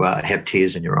to have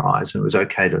tears in your eyes, and it was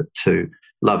okay to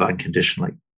love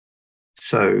unconditionally.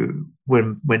 So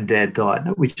when Dad died,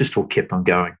 we just all kept on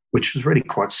going, which was really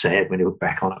quite sad when you look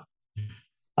back on it.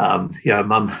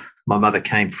 My mother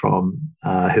came from,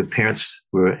 her parents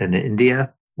were in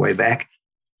India way back.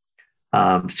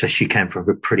 So she came from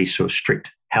a pretty sort of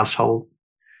strict household.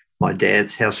 My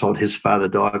dad's household, his father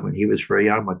died when he was very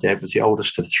young. My dad was the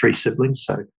oldest of three siblings,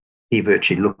 so he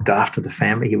virtually looked after the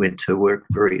family. He went to work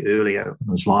very early in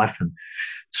his life and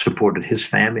supported his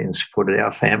family and supported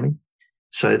our family.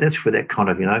 So that's where that kind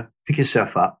of, pick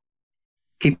yourself up,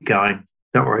 keep going,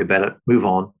 don't worry about it, move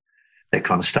on. That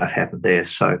kind of stuff happened there.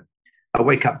 So a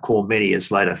wake-up call many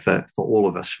years later for all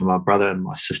of us, for my brother and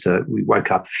my sister. We woke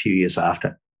up a few years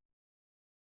after.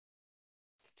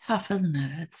 It's tough, isn't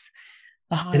it? It's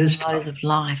the highs and lows of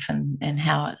life and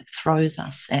how it throws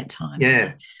us at times.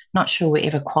 Yeah. Not sure we're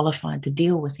ever qualified to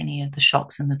deal with any of the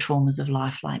shocks and the traumas of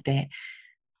life like that.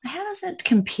 How does it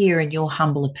compare, in your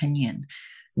humble opinion,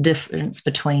 difference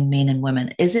between men and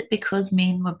women? Is it because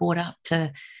men were brought up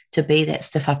to be that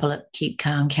stiff upper lip, keep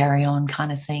calm, carry on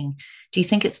kind of thing? Do you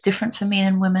think it's different for men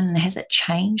and women? And has it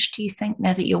changed, do you think,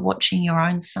 now that you're watching your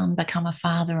own son become a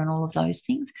father and all of those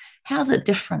things? How's it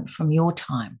different from your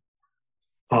time?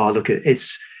 Oh, look,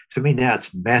 it's, for me now,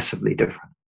 it's massively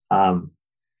different.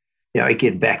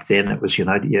 Again, back then it was,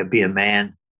 be a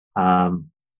man. And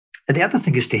the other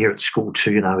thing is to hear at school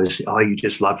too, is, you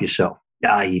just love yourself.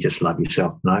 You just love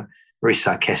yourself, very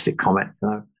sarcastic comment, be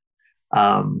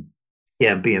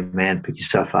a man, pick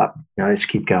yourself up, let's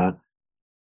keep going.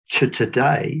 To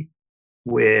today,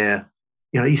 where,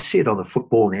 you see it on the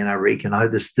football in the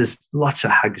NRL, there's lots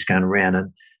of hugs going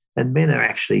around, and men are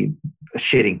actually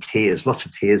shedding tears, lots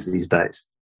of tears these days.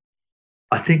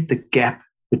 I think the gap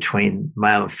between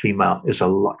male and female is a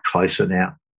lot closer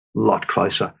now, a lot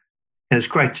closer. And it's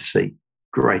great to see,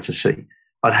 great to see.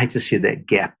 I'd hate to see that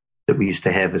gap that we used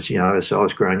to have as I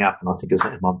was growing up, and I think it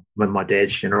was my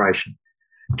dad's generation,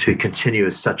 to continue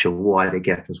as such a wider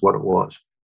gap as what it was.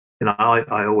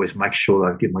 I always make sure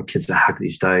that I give my kids a hug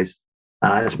these days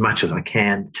as much as I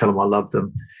can, tell them I love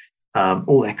them,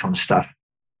 all that kind of stuff.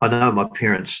 I know my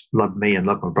parents loved me and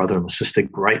loved my brother and my sister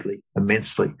greatly,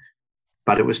 immensely,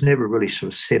 but it was never really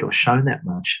sort of said or shown that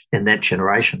much in that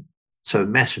generation. So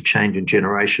massive change in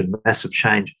generation, massive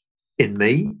change in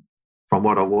me from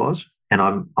what I was. And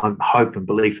I'm hope and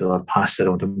belief that I've passed that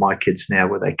on to my kids now,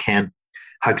 where they can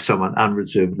hug someone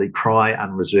unreservedly, cry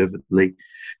unreservedly,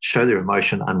 show their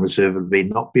emotion unreservedly,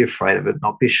 not be afraid of it,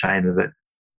 not be ashamed of it,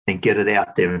 and get it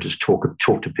out there and just talk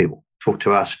to people, talk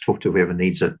to us, talk to whoever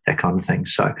needs it, that kind of thing.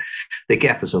 So the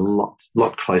gap is a lot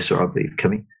closer, I believe,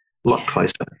 Kimmy, a lot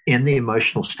closer. In the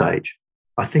emotional stage,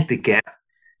 I think the gap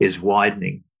is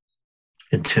widening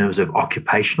in terms of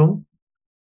occupational.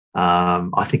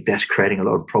 I think that's creating a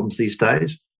lot of problems these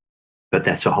days, but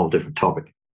that's a whole different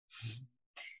topic.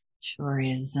 Sure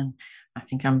is. And I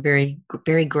think I'm very,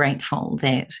 very grateful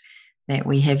that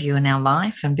we have you in our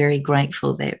life, and very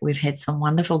grateful that we've had some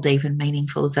wonderful, deep and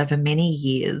meaningfuls over many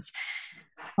years.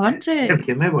 I want to...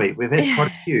 Haven't we? We've had quite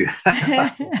a few.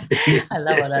 Yes,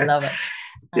 I love it.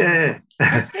 Yeah.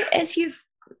 As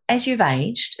you've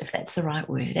aged, if that's the right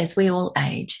word, as we all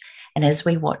age, and as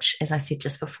we watch, as I said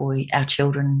just before, our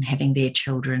children having their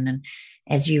children, and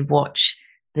as you watch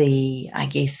the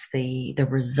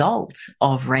result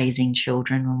of raising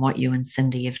children and what you and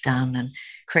Cindy have done, and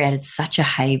created such a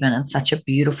haven and such a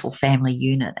beautiful family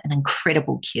unit and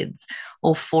incredible kids.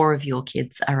 All 4 of your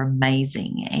kids are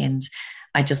amazing, and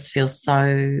I just feel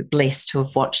so blessed to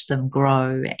have watched them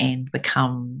grow and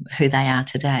become who they are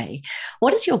today.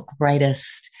 What is your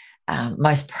greatest,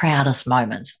 most proudest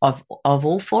moment of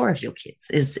all 4 of your kids?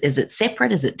 Is it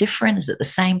separate? Is it different? Is it the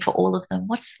same for all of them?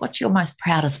 What's your most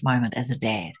proudest moment as a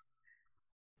dad?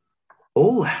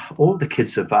 All the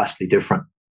kids are vastly different.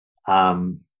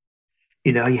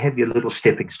 You have your little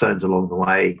stepping stones along the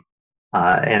way,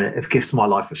 and it gives my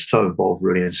life is so involved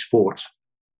really in sports.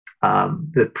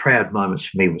 The proud moments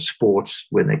for me were sports,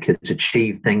 when the kids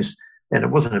achieved things, and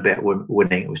it wasn't about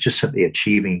winning, it was just simply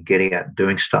achieving and getting out and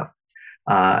doing stuff.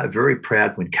 Very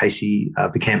proud when Casey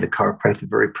became the chiropractor,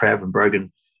 very proud when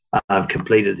Brogan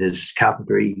completed his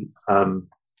carpentry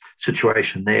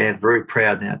situation there, very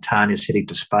proud now Tanya's heading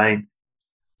to Spain.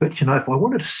 But, if I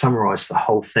wanted to summarize the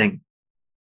whole thing,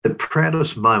 the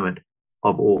proudest moment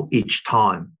of each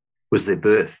time was their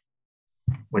birth,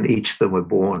 when each of them were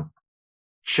born.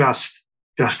 Just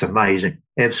amazing,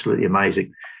 absolutely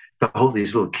amazing. To hold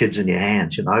these little kids in your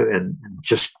hands, and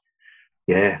just,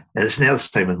 yeah. And it's now the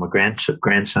same with my grandson,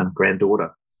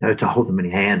 granddaughter, to hold them in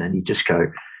your hand, and you just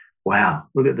go, wow,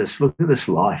 look at this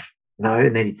life,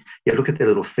 and then you look at their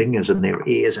little fingers and their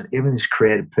ears, and everything's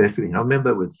created perfectly. I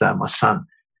remember with my son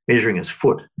measuring his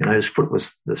foot, his foot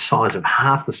was the size of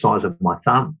half the size of my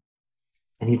thumb.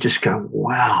 And you just go,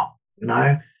 wow,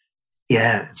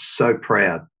 yeah, it's so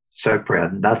proud. So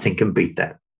proud. Nothing can beat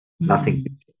that. Nothing.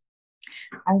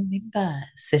 I remember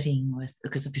sitting with,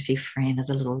 because obviously Fran is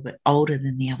a little bit older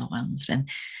than the other ones, and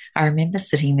I remember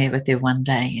sitting there with her one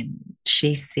day, and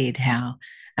she said how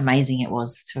amazing it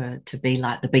was to be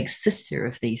like the big sister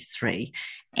of these 3.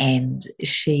 And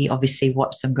she obviously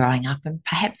watched them growing up, and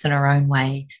perhaps in her own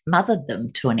way mothered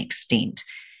them to an extent.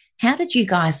 How did you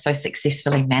guys so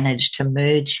successfully manage to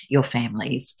merge your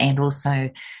families, and also,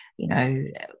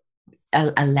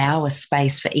 allow a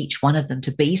space for each one of them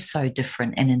to be so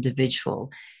different and individual,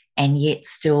 and yet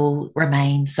still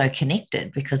remain so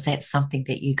connected? Because that's something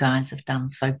that you guys have done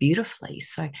so beautifully.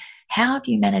 So how have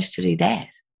you managed to do that?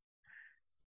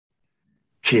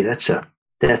 Gee, that's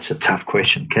a tough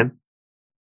question, Kim.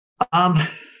 How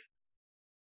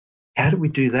do we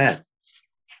do that?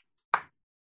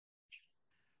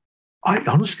 I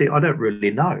don't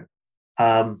really know.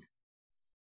 I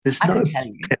can tell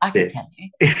you.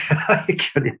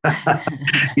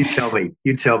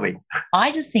 You tell me.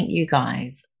 I just think you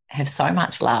guys have so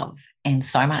much love and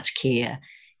so much care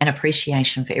and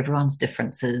appreciation for everyone's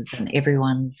differences and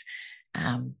everyone's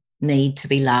need to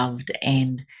be loved,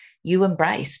 and you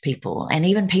embrace people, and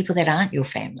even people that aren't your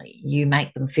family. You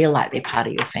make them feel like they're part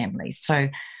of your family. So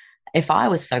if I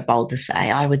was so bold to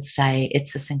say, I would say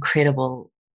it's this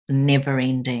incredible,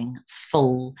 never-ending,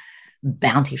 full,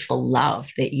 bountiful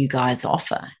love that you guys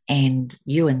offer. And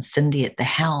you and Cindy at the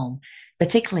helm,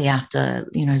 particularly after,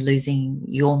 losing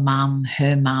your mum,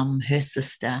 her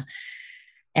sister,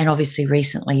 and obviously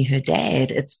recently her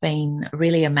dad, it's been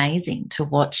really amazing to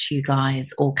watch you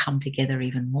guys all come together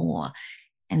even more.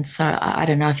 And so I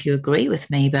don't know if you agree with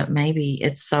me, but maybe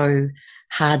it's so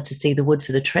hard to see the wood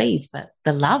for the trees, but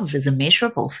the love is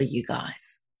immeasurable for you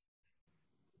guys.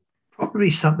 Probably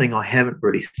something I haven't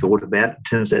really thought about in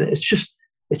terms of it's just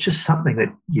something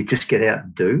that you just get out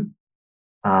and do.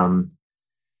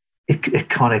 It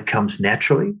kind of comes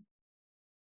naturally.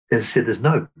 As I said, there's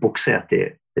no books out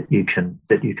there that you can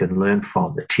learn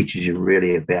from that teaches you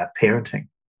really about parenting.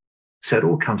 So it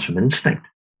all comes from instinct.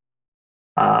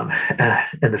 And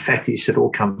the fact that you said it all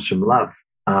comes from love.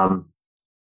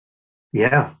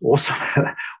 Yeah, awesome.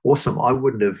 Awesome. I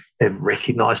wouldn't have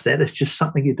recognized that. It's just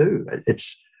something you do.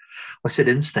 I said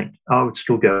instinct. I would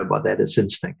still go by that as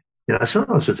instinct. You know,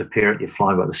 sometimes as a parent, you're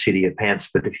flying by the seat of your pants,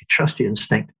 but if you trust your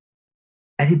instinct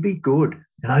and you be good,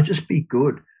 just be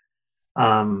good.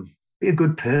 Be a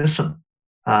good person.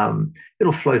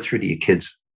 It'll flow through to your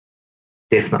kids.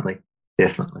 Definitely.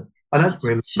 I don't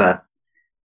remember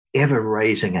ever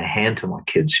raising a hand to my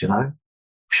kids,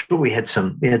 Sure, we had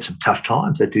some tough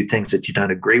times. They do things that you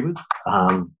don't agree with.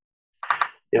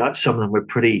 Some of them were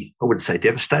pretty, I wouldn't say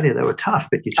devastating. They were tough,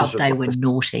 but you just... they were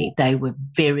naughty. They were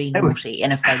very naughty.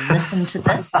 And if they listen to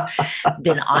this,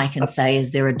 then I can say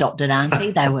as their adopted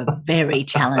auntie, they were very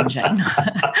challenging.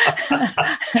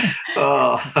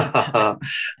 Well,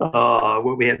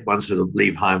 we had ones that would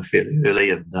leave home fairly early,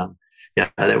 and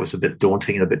that was a bit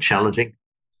daunting and a bit challenging.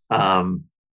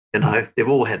 They've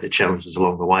all had the challenges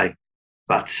along the way.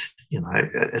 But,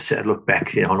 as I look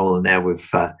back on all of now, we've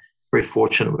very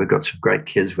fortunate. We've got some great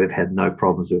kids. We've had no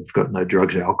problems. We've got no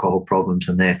drugs or alcohol problems,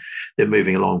 and they're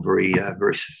moving along very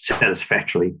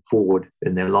satisfactorily forward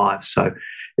in their lives. So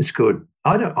it's good.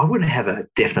 I wouldn't have a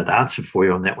definite answer for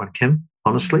you on that one, Kim,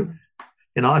 honestly.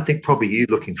 I think probably you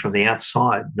looking from the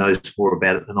outside knows more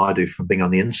about it than I do from being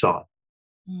on the inside.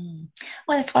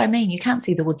 Well, that's what I mean. You can't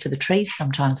see the wood for the trees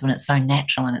sometimes when it's so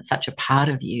natural and it's such a part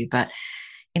of you. But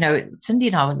Cindy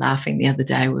and I were laughing the other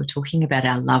day. We were talking about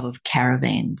our love of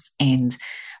caravans, and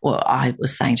I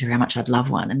was saying to her how much I'd love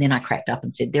one. And then I cracked up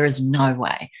and said, there is no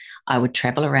way I would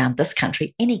travel around this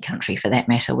country, any country for that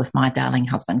matter, with my darling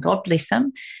husband. God bless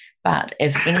him. But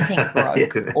if anything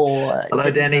broke or...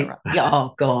 Hello, Danny.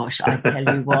 Oh, gosh, I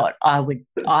tell you what, I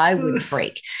would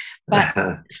freak.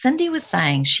 But Cindy was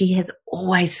saying she has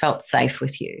always felt safe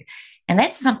with you. And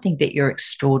that's something that you're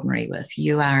extraordinary with.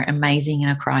 You are amazing in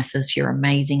a crisis. You're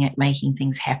amazing at making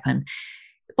things happen.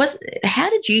 How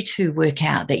did you two work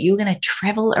out that you were going to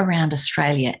travel around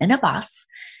Australia in a bus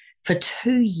for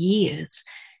 2 years?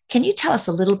 Can you tell us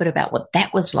a little bit about what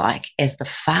that was like as the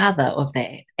father of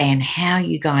that, and how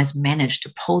you guys managed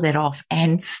to pull that off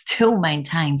and still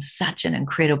maintain such an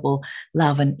incredible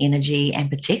love and energy, and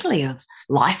particularly of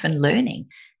life and learning?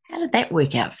 How did that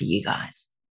work out for you guys?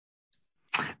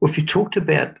 Well, if you talked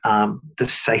about the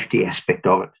safety aspect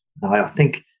of it, I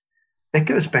think that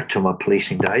goes back to my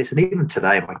policing days. And even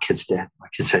today, my kids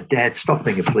say, Dad, stop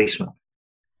being a policeman.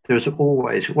 There's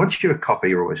always, once you're a copper,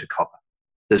 you're always a copper.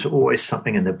 There's always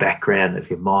something in the background of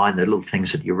your mind, the little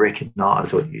things that you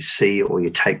recognize or you see or you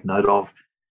take note of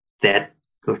that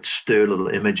stir little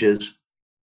images.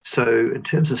 So in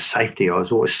terms of safety, I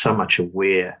was always so much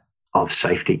aware of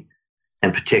safety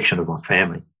and protection of my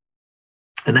family.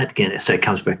 And that, again, so it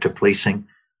comes back to policing.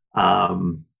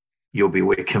 You'll be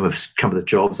aware, some of the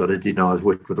jobs that I did, I was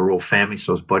working with the Royal Family,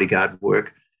 so it was bodyguard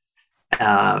work.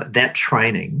 That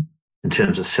training in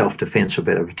terms of self-defense or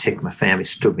better protect my family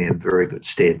stood me in very good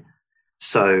stead.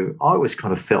 So I always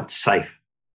kind of felt safe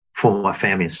for my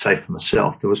family and safe for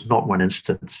myself. There was not one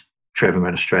instance traveling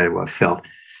around Australia where I felt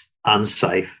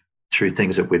unsafe through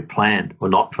things that we'd planned or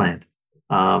not planned.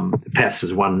 Perhaps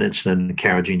there's one incident in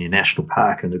Karijini National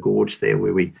Park in the gorge there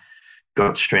where we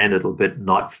got stranded a little bit.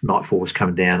 Nightfall was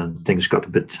coming down and things got a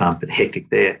bit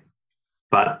hectic there.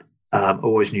 But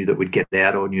always knew that we'd get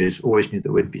out, or always knew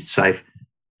that we'd be safe.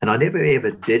 And I never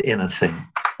ever did anything,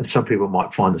 and some people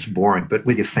might find this boring, but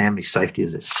with your family's safety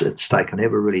at stake, I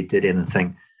never really did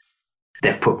anything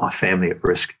that put my family at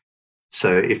risk.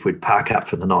 So if we'd park up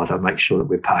for the night, I'd make sure that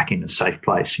we're parking in a safe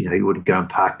place. You wouldn't go and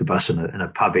park the bus in a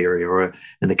pub area or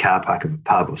in the car park of a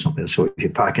pub or something. So if you're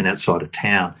parking outside of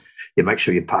town, you make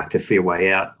sure you parked a fair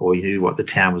way out, or you knew what the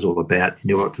town was all about.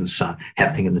 You knew what was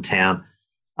happening in the town.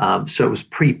 So it was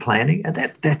pre-planning, and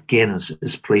that again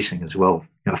is policing as well.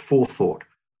 Forethought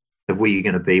of where you're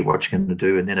going to be, what you're going to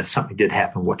do, and then if something did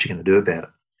happen, what you're going to do about it.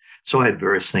 So I had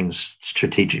various things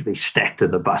strategically stacked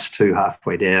in the bus too,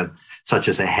 halfway down, such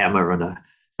as a hammer and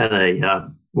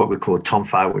a what we call a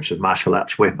tomfa, which is a martial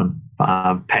arts weapon,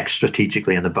 packed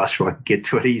strategically in the bus where I could get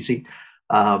to it easy.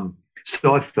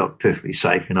 So I felt perfectly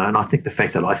safe, and I think the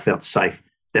fact that I felt safe,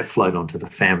 that flowed onto the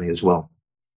family as well.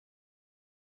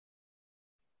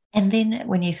 And then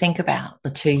when you think about the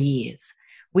 2 years,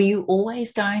 were you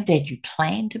always going? Did you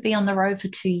plan to be on the road for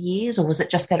 2 years, or was it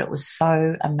just that it was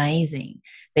so amazing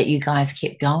that you guys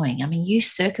kept going? I mean, you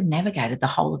circumnavigated the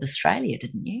whole of Australia,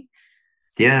 didn't you?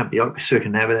 Yeah,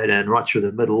 circumnavigated and right through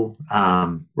the middle,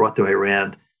 right the way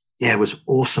around. Yeah, it was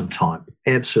awesome time,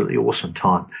 absolutely awesome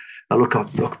time. I look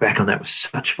back on that with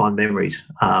such fond memories,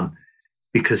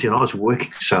 because I was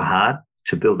working so hard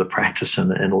to build the practice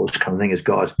and all this kind of thing as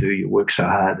guys do. You work so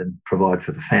hard and provide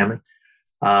for the family.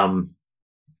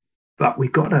 But we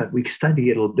started to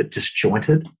get a little bit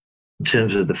disjointed in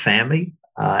terms of the family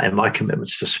and my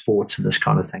commitments to sports and this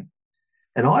kind of thing.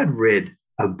 And I'd read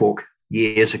a book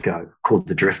years ago called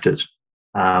The Drifters.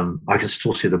 I can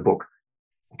still see the book.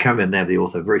 I can't remember the name of the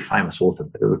author, a very famous author,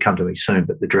 but it will come to me soon,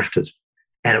 but The Drifters.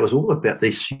 And it was all about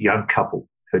this young couple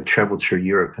who had traveled through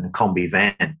Europe in a Combi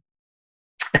van.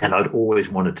 And I'd always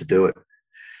wanted to do it.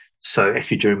 So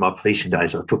actually during my policing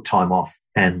days, I took time off,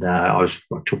 and I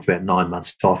took about 9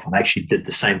 months off, and I actually did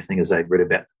the same thing as they'd read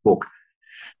about the book.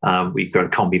 We got a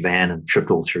Combi van and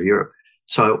tripped all through Europe.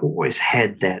 So I always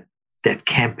had that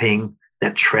camping,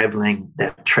 that traveling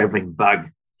bug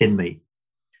in me.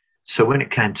 So when it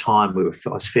came time, I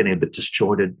was feeling a bit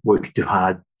disjointed, working too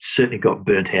hard, certainly got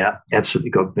burnt out,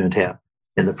 absolutely got burnt out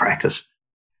in the practice.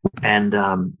 And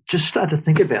just started to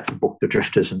think about the book, The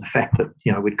Drifters, and the fact that,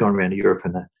 we'd gone around Europe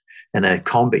in a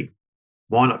Combi.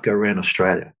 Why not go around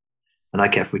Australia? And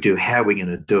okay, if we do, how are we going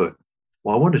to do it?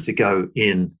 Well, I wanted to go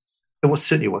in.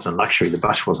 Certainly wasn't luxury. The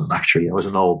bus wasn't luxury. It was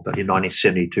an old, but in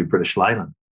 1972 British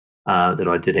Leyland that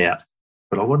I did out.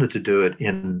 But I wanted to do it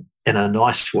in a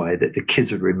nice way that the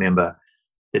kids would remember,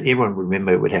 that everyone would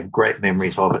remember, would have great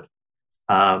memories of it.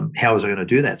 How was I going to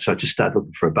do that? So I just started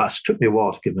looking for a bus. It took me a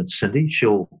while to convince Cindy.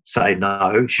 She'll say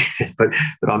no, but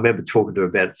I remember talking to her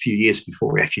about it a few years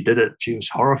before we actually did it. She was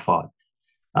horrified.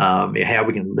 How are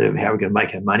we going to live? How are we going to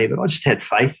make our money? But I just had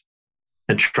faith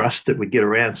and trust that we'd get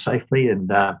around safely, and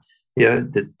that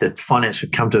finance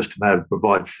would come to us to be able to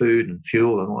provide food and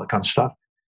fuel and all that kind of stuff.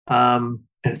 And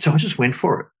so I just went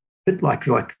for it. A bit like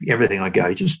everything I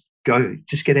go, just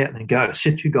get out and go.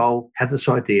 Set your goal, have this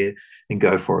idea, and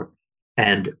go for it.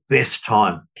 And best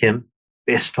time, Kim,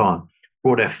 best time.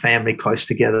 Brought our family close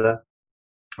together.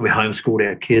 We homeschooled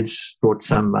our kids, brought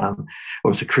some, it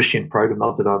was a Christian program,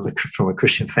 not that I'm from a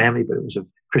Christian family, but it was a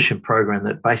Christian program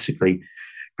that basically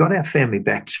got our family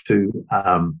back to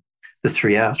the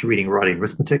 3 hours, reading, writing,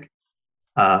 arithmetic,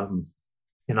 and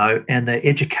the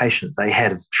education that they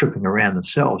had of tripping around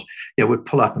themselves. We'd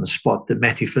pull up in a spot that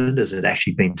Matthew Flinders had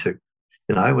actually been to.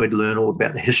 We'd learn all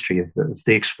about the history of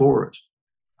the explorers.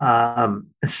 And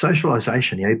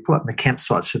socialization, you pull up in the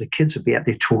campsite, so the kids would be out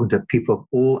there talking to people of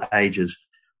all ages,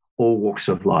 all walks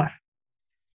of life.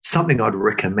 Something I'd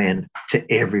recommend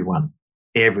to everyone.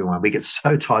 We get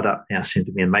so tied up now, seem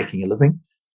to be, in making a living.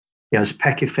 Just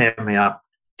pack your family up,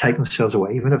 take themselves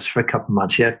away, even if it's for a couple of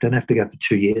months. You don't have to go for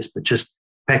 2 years, but just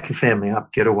pack your family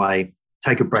up, get away,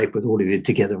 take a break with all of you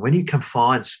together. When you can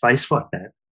find space like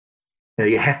that,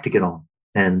 you have to get on.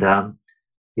 And I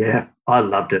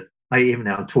loved it. Even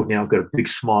now I'm talking now, I've got a big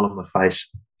smile on my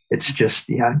face. It's just,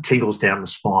 tingles down the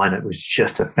spine. It was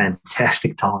just a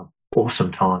fantastic time, awesome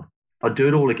time. I'd do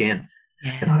it all again.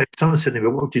 Yeah. Someone said to me,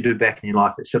 what would you do back in your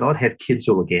life? I said, I'd have kids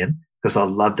all again because I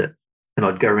loved it. And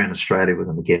I'd go around Australia with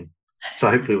them again.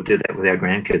 So hopefully we'll do that with our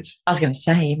grandkids. I was going to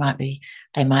say,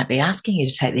 they might be asking you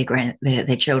to take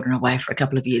their children away for a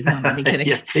couple of years. I'm really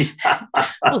kidding.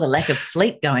 Well, the lack of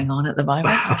sleep going on at the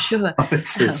moment, I'm sure.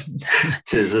 It is,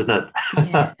 isn't it?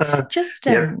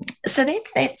 So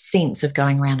that sense of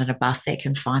going around in a bus, that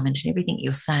confinement and everything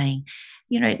you're saying,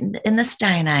 in this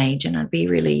day and age, and I'd be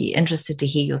really interested to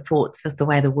hear your thoughts of the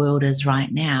way the world is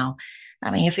right now. I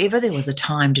mean, if ever there was a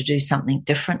time to do something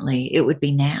differently, it would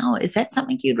be now. Is that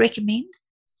something you'd recommend?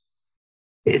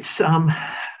 It's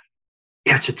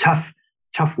it's a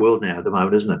tough world now at the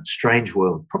moment, isn't it? Strange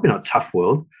world. Probably not tough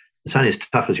world. It's only as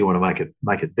tough as you want to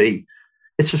make it be.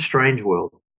 It's a strange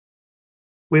world.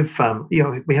 We've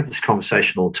we have this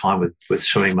conversation all the time with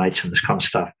swimming mates and this kind of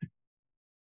stuff.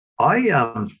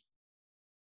 I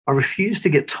refuse to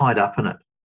get tied up in it.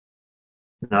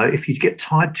 If you get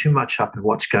tied too much up in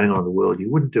what's going on in the world, you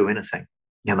wouldn't do anything.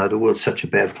 The world's such a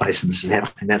bad place, and this is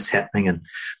happening, that's happening, and the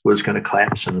world's going to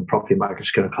collapse, and the property market's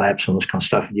going to collapse, and all this kind of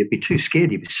stuff, and you'd be too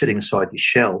scared. You'd be sitting inside your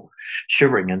shell,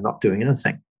 shivering and not doing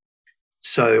anything.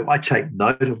 So I take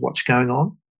note of what's going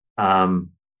on,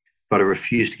 but I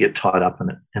refuse to get tied up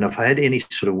in it. And if I had any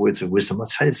sort of words of wisdom, I'd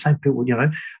say to the same people,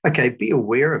 okay, be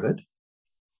aware of it,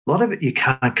 A lot of it you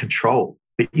can't control,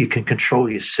 but you can control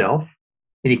yourself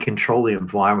and you control the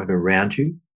environment around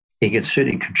you. You can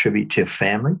certainly contribute to your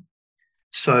family.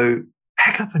 So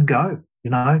pack up and go.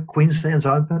 Queensland's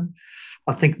open.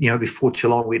 I think, before too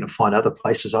long, we're going to find other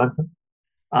places open.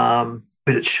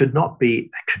 But it should not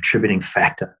be a contributing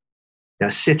factor.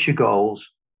 Set your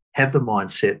goals, have the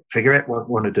mindset, figure out what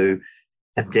you want to do,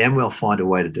 and damn well find a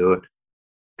way to do it.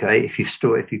 Okay. If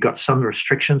you've got some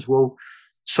restrictions, well,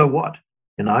 so what?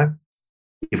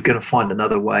 You're going to find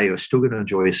another way. You're still going to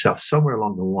enjoy yourself. Somewhere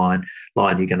along the line,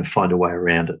 you're going to find a way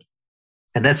around it.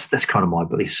 And that's kind of my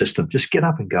belief system. Just get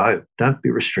up and go. Don't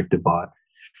be restricted by it.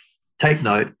 Take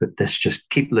note, but that's just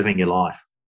keep living your life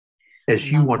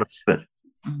as you want to live it.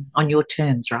 On your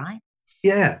terms, right?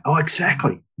 Yeah. Oh,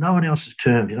 exactly. No one else's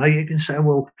terms. You can say,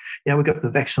 well, we've got the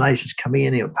vaccinations coming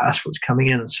in, your passports coming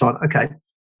in and so on. Okay,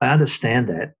 I understand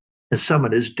that. And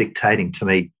someone is dictating to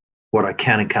me what I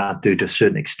can and can't do to a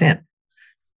certain extent.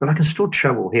 But I can still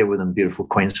travel here within beautiful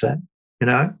Queensland.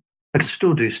 I can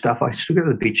still do stuff. I can still go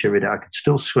to the beach every day. I can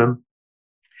still swim.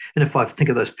 And if I think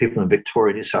of those people in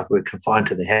Victoria, New South Wales, confined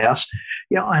to the house,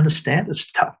 I understand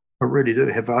it's tough. I really do.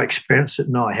 Have I experienced it?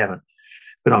 No, I haven't.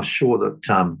 But I'm sure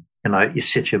that, you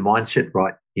set your mindset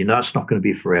right. It's not going to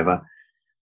be forever.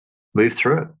 Move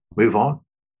through it. Move on.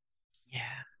 Yeah,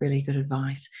 really good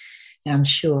advice. And I'm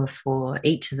sure for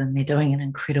each of them, they're doing an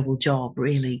incredible job,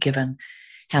 really, given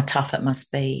how tough it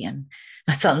must be. And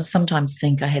I sometimes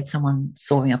think I had someone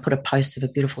saw me. I put a post of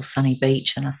a beautiful sunny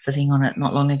beach and I was sitting on it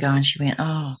not long ago and she went,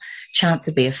 oh, chance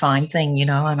would be a fine thing,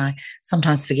 and I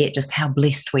sometimes forget just how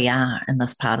blessed we are in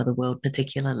this part of the world,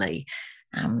 particularly.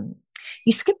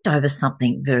 You skipped over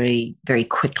something very, very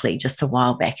quickly just a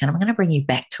while back, and I'm going to bring you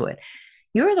back to it.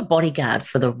 You're the bodyguard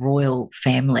for the royal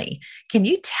family. Can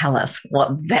you tell us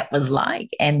what that was like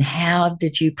and how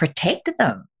did you protect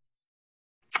them?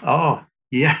 Oh,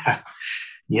 yeah.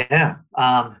 Yeah.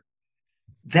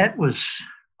 That was,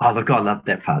 look, I loved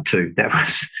that part too.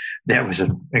 That was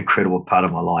an incredible part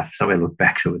of my life. So I look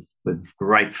back to it with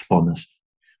great fondness.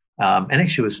 And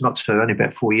actually, it was not so only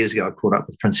about 4 years ago, I caught up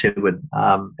with Prince Edward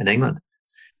in England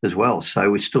as well.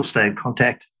 So we still stay in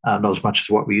contact, not as much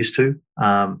as what we used to.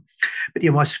 But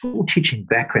my school teaching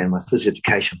background, my physical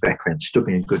education background stood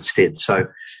me in good stead. So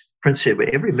Prince Edward,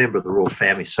 every member of the royal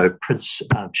family, so Prince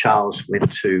Charles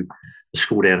went to the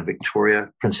school down in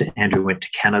Victoria, Prince Andrew went to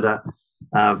Canada,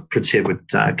 Prince Edward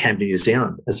came to New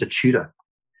Zealand as a tutor.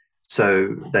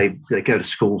 So they go to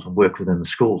schools and work within the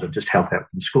schools and just help out in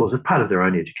the schools as part of their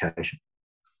own education.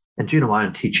 And due to my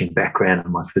own teaching background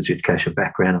and my physical education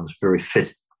background, I was very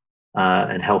fit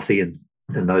and healthy in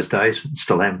those days, and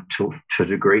still am to a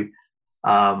degree.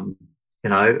 My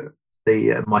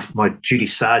duty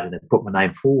sergeant had put my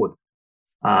name forward.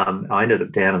 I ended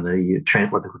up down in the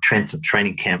what they call transit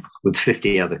training camp with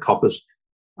 50 other coppers,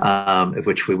 of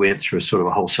which we went through sort of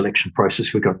a whole selection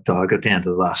process. I got down to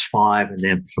the last 5, and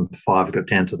then from 5 I got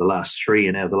down to the last 3,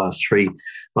 and out of the last 3,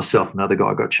 myself and another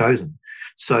guy got chosen.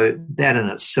 So that in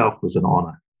itself was an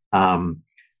honour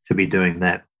to be doing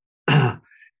that.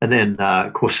 And then,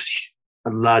 of course, a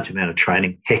large amount of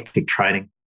training, hectic training,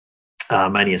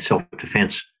 mainly a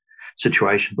self-defence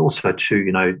situation, but also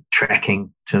to, tracking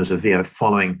in terms of,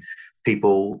 following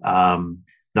people,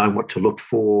 knowing what to look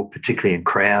for, particularly in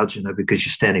crowds, because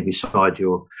you're standing beside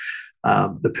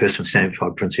the person standing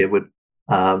beside Prince Edward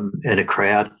in a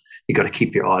crowd. You've got to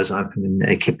keep your eyes open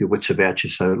and keep your wits about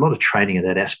you. So a lot of training in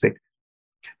that aspect.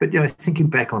 But, thinking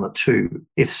back on it too,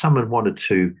 if someone wanted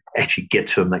to actually get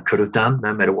to them, they could have done,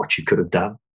 no matter what you could have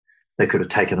done. They could have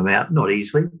taken them out, not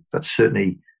easily, but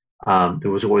certainly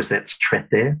there was always that threat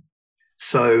there.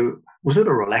 So was it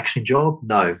a relaxing job?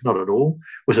 No, not at all.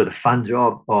 Was it a fun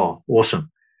job? Oh,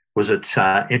 awesome. Was it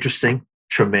interesting?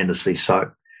 Tremendously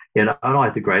so. And I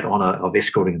had the great honour of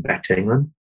escorting them back to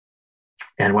England.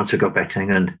 And once I got back to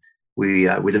England, we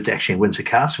lived actually in Windsor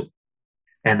Castle.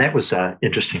 And that was an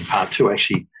interesting part too,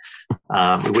 actually.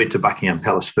 We went to Buckingham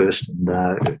Palace first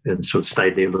and sort of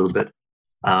stayed there a little bit.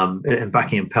 In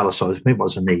Buckingham Palace, I was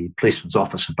in the policeman's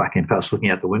office in Buckingham Palace, looking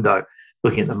out the window,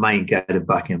 looking at the main gate of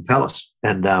Buckingham Palace.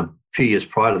 And a few years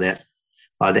prior to that,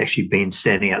 I'd actually been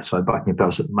standing outside Buckingham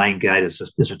Palace at the main gate as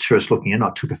a tourist looking in.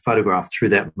 I took a photograph through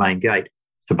that main gate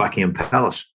to Buckingham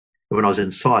Palace. And when I was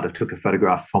inside, I took a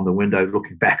photograph from the window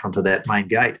looking back onto that main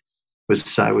gate.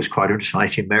 It was quite interesting. I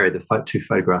actually married the 2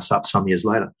 photographs up some years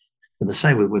later. And the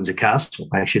same with Windsor Castle.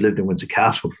 I actually lived in Windsor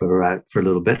Castle for a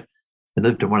little bit and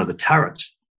lived in one of the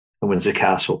turrets of Windsor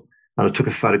Castle. And I took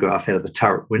a photograph out of the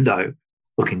turret window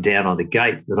looking down on the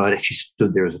gate that I'd actually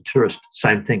stood there as a tourist.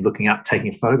 Same thing, looking up, taking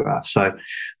a photograph. So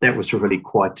that was really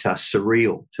quite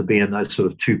surreal to be in those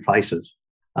sort of 2 places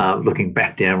looking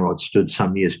back down where I'd stood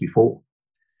some years before.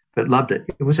 But loved it.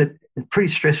 It was pretty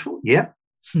stressful, yeah.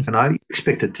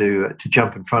 Expected to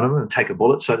jump in front of him and take a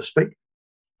bullet, so to speak.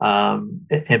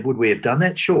 And would we have done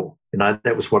that? Sure.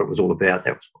 That was what it was all about.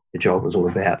 That was what the job was all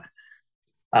about.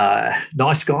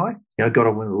 Nice guy, got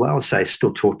on with him well. I say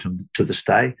still talk to him to this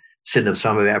day. Send him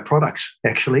some of our products,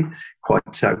 actually, quite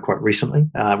recently,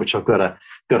 which I've got a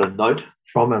note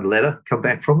from, a letter come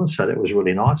back from him. So that was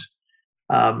really nice.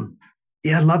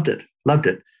 Loved it.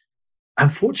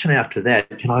 Unfortunately, after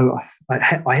that,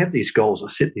 I have these goals. I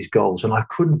set these goals, and I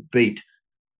couldn't beat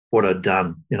what I'd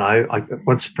done.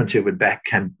 Once Prince Edward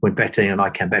went back to England, and I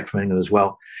came back from England as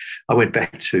well. I went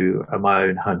back to my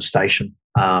own home station,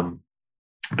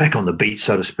 back on the beat,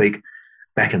 so to speak,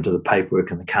 back into the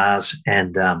paperwork and the cars,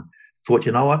 and thought,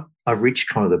 you know what, I've reached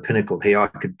kind of the pinnacle here. I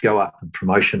could go up in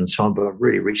promotion and so on, but I've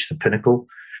really reached the pinnacle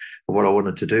of what I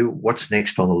wanted to do. What's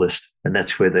next on the list? And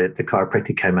that's where the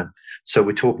chiropractic came in. So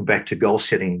we're talking back to goal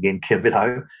setting again, Kevin.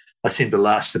 I seem to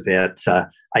last about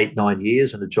 8-9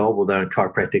 years in a job, although in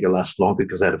chiropractic I last longer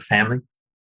because I had a family.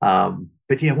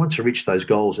 But yeah, once I reach those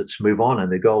goals, it's move on,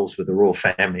 and the goals with the royal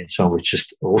family and so on was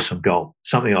just an awesome goal.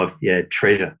 Something I've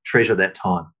treasure that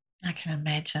time. I can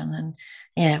imagine, and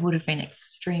yeah, it would have been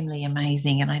extremely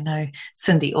amazing. And I know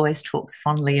Cindy always talks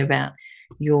fondly about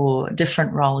your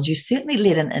different roles. You've certainly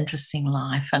led an interesting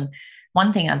life, and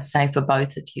one thing I'd say for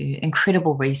both of you,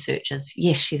 incredible researchers.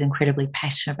 Yes, she's incredibly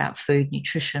passionate about food,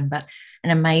 nutrition, but an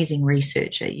amazing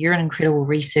researcher. You're an incredible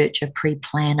researcher,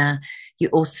 pre-planner. You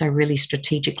also really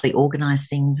strategically organize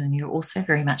things, and you're also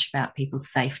very much about people's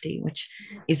safety, which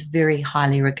is very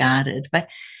highly regarded. But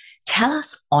tell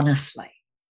us honestly,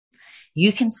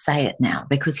 you can say it now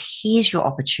because here's your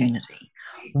opportunity.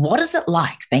 What is it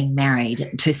like being married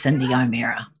to Cyndi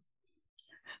O'Meara?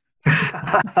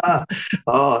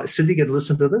 Oh, is Cindy going to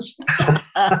listen to this?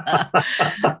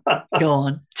 Go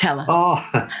on, tell us. Oh,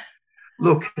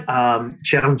 look,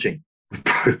 challenging would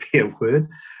probably be a word.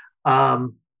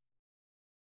 How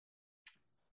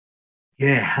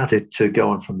to go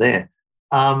on from there.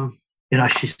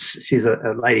 She's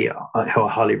a lady who I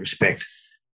highly respect.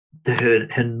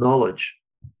 Her knowledge,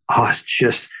 is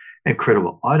just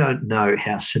incredible. I don't know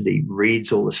how Cindy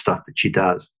reads all the stuff that she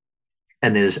does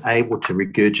and then is able to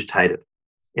regurgitate it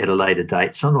at a later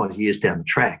date, sometimes years down the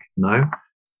track, So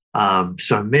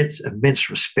immense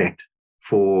respect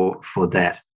for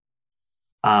that.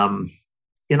 And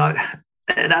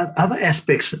other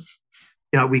aspects,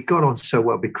 we got on so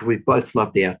well because we both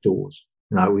love the outdoors.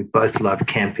 We both love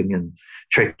camping and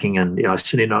trekking, and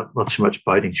Cindy not so much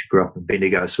boating. She grew up in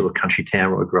Bendigo, sort of country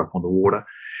town where I grew up on the water.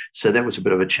 So that was a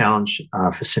bit of a challenge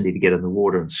for Cindy to get in the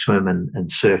water and swim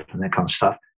and surf and that kind of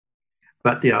stuff.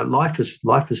 But life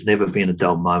has never been a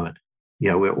dull moment.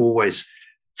 We're always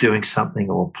doing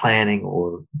something or planning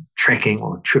or trekking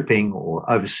or tripping or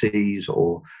overseas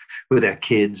or with our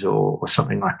kids or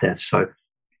something like that. So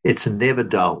it's never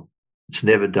dull. It's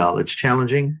never dull. It's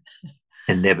challenging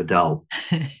and never dull.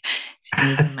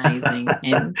 She's amazing.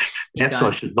 And perhaps I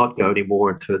should not go any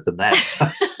more into it than that.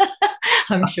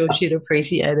 I'm sure she'd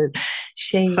appreciate it.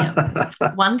 She,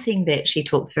 one thing that she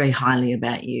talks very highly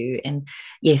about you, and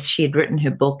yes, she had written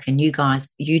her book, and you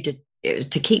did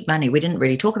to keep money. We didn't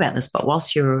really talk about this, but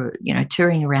whilst you were,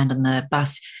 touring around in the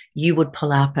bus, you would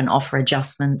pull up and offer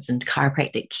adjustments and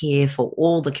chiropractic care for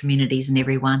all the communities and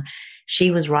everyone.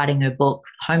 She was writing her book,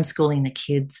 homeschooling the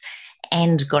kids,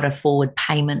 and got a forward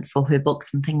payment for her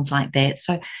books and things like that.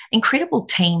 So incredible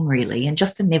team, really, and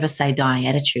just a never say die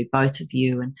attitude, both of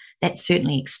you. And that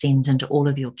certainly extends into all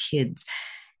of your kids.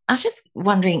 I was just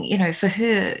wondering, for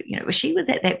her, she was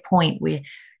at that point where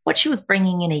what she was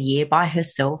bringing in a year by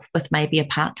herself with maybe a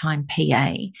part-time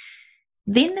PA.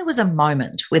 Then there was a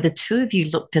moment where the two of you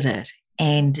looked at it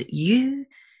and you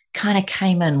kind of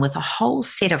came in with a whole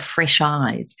set of fresh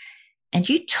eyes. And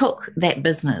you took that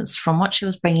business from what she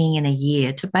was bringing in a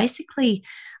year to basically,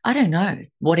 I don't know,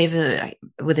 whether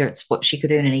it's what she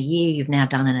could earn in a year, you've now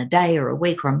done in a day or a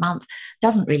week or a month,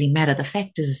 doesn't really matter. The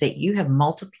fact is that you have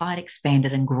multiplied,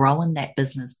 expanded, and grown that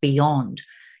business beyond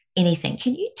anything.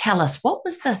 Can you tell us what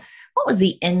was the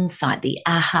insight, the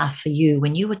aha for you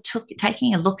when you were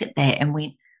taking a look at that and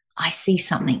went, I see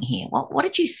something here? What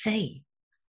did you see?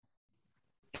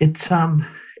 It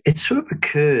sort of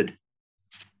occurred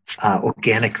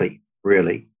organically,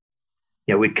 really.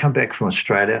 We'd come back come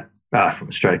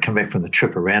back from the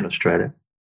trip around Australia,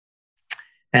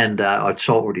 and I'd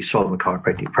already sold my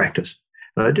chiropractic practice,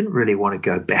 but I didn't really want to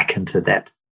go back into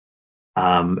that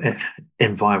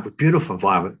environment, beautiful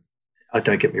environment.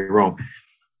 Don't get me wrong.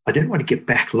 I didn't want to get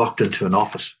back locked into an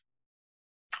office.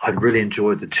 I really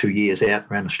enjoyed the 2 years out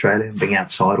around Australia and being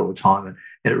outside all the time, and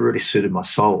it really suited my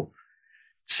soul.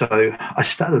 So I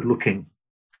started looking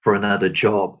for another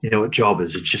job. You know what job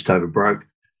is? It's just over broke.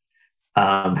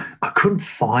 I couldn't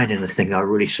find anything that I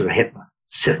really sort of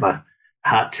set my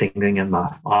heart tingling and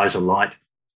my eyes alight.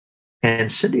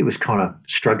 And Cindy was kind of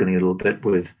struggling a little bit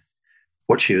with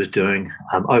what she was doing.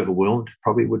 Overwhelmed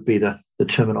probably would be the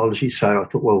terminology. So I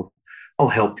thought, well, I'll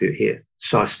help you here.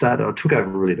 So I took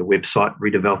over really the website,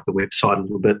 redeveloped the website a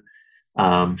little bit,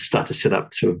 start to set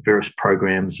up sort of various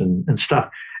programs and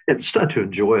stuff. And start to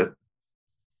enjoy it,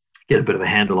 get a bit of a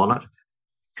handle on it.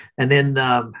 And then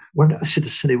when I said to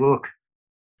Cindy, look,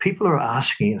 people are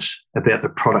asking us about the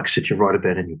products that you write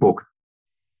about in your book.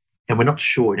 And we're not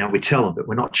sure, we tell them, but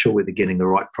we're not sure whether they're getting the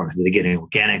right product, whether they're getting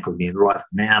organic or getting the right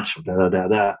amounts or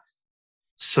da-da-da-da.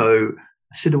 So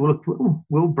I said, well, look,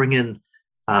 we'll bring in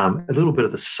a little bit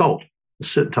of the salt, a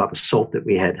certain type of salt that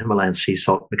we had, Himalayan sea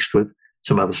salt mixed with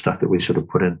some other stuff that we sort of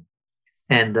put in,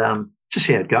 and just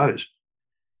see how it goes.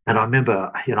 And I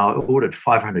remember, I ordered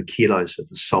 500 kilos of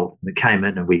the salt, and it came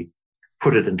in, and we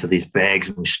put it into these bags,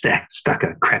 and we stuck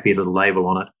a crappy little label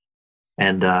on it,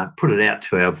 and put it out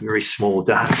to our very small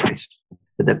database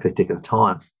at that particular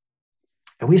time.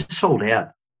 And we sold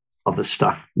out of the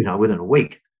stuff, within a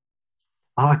week.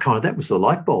 That was the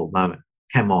light bulb moment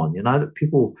came on, that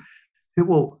people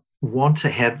want to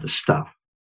have the stuff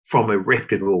from a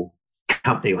reputable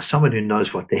company or someone who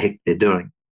knows what the heck they're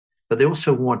doing. But they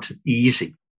also want it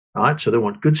easy, right? So they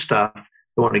want good stuff,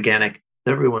 they want organic,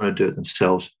 they don't really want to do it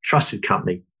themselves, trusted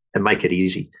company, and make it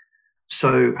easy.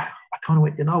 So I kind of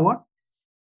went, you know what?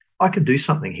 I can do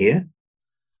something here.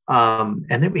 And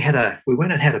then we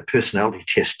went and had a personality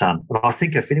test done. And I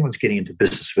think if anyone's getting into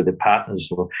business with their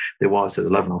partners or their wives that they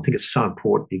love, and I think it's so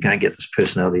important you go and get this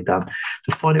personality done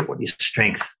to find out what your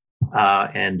strengths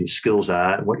and your skills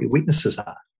are and what your weaknesses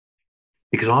are.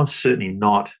 Because I'm certainly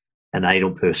not an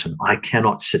anal person. I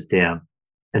cannot sit down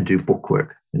and do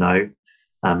bookwork,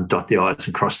 dot the I's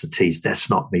and cross the T's. That's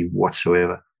not me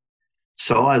whatsoever.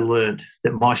 So I learned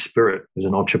that my spirit was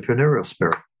an entrepreneurial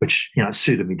spirit, which,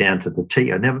 suited me down to the T.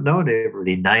 No one ever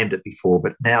really named it before,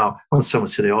 but now when someone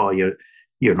said, oh, you're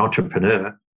an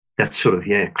entrepreneur, that's sort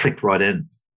of, clicked right in,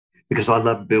 because I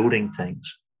love building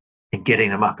things and getting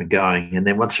them up and going. And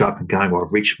then once they're up and going, or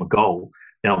I've reached my goal,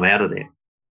 then I'm out of there.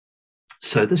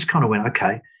 So this kind of went,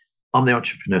 okay, I'm the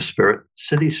entrepreneur spirit.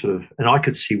 Cindy and I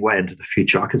could see way into the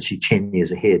future. I could see 10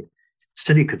 years ahead.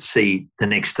 Cindy could see the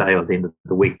next day or the end of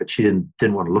the week, but she didn't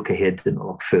want to look ahead, didn't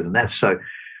look further than that. So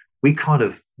we kind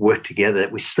of worked together.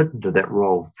 We slipped into that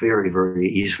role very, very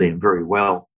easily and very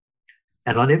well.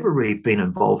 And I'd never really been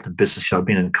involved in business. I'd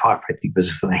been in chiropractic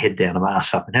business and I head down and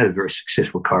ass up and had a very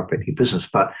successful chiropractic business,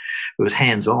 but it was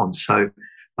hands-on. So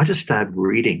I just started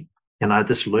reading.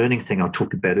 This learning thing I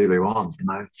talked about earlier on,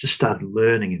 just started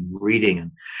learning and reading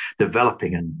and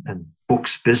developing and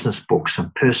books, business books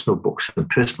and personal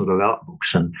development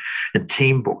books and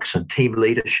team books and team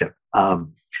leadership.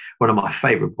 One of my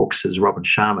favorite books is Robin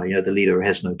Sharma, The Leader Who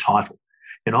Has No Title.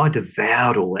 And I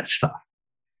devoured all that stuff.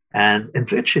 And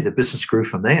virtually the business grew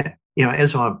from there.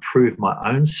 As I improved my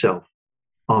own self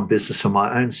on business and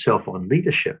my own self on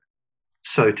leadership,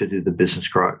 so to do the business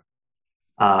grow.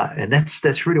 And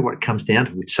that's really what it comes down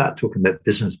to. We start talking about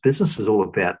business. Business is all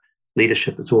about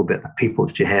leadership. It's all about the people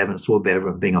that you have, and it's all about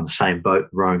everyone being on the same boat,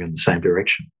 rowing in the same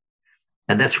direction.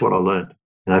 And that's what I learned,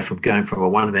 from going from a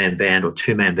one-man band or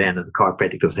two-man band at the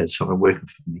chiropractic, because I had someone working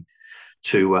for me,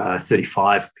 to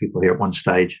 35 people here at one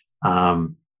stage.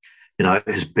 It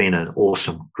has been an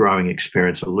awesome growing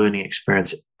experience, a learning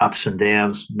experience, ups and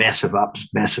downs, massive ups,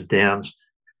 massive downs.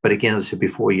 But again, as I said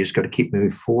before, you just got to keep moving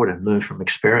forward and learn from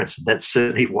experience. And that's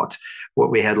certainly what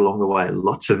we had along the way.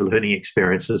 Lots of learning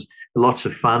experiences, lots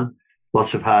of fun,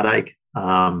 lots of heartache.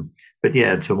 But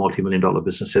yeah, it's a multi-million-dollar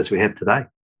business as we have today.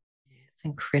 It's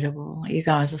incredible. You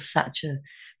guys are such a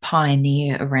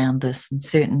pioneer around this, and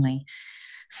certainly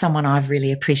someone I've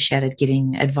really appreciated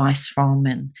getting advice from,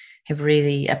 and have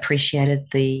really appreciated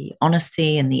the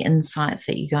honesty and the insights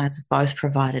that you guys have both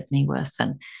provided me with.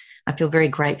 And I feel very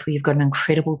grateful. You've got an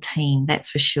incredible team, that's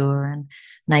for sure. And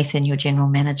Nathan, your general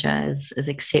manager, is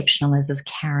exceptional, as is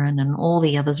Karen and all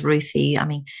the others, Ruthie. I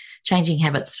mean, changing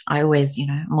habits, I'm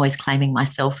always claiming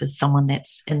myself as someone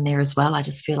that's in there as well. I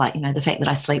just feel like, the fact that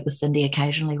I sleep with Cindy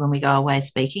occasionally when we go away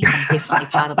speaking, I'm definitely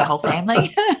part of the whole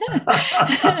family.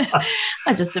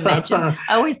 I just imagine. I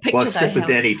always picture I sleep with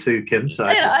Danny too, Kim. So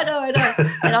I know.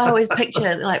 And I always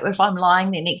picture, like, if I'm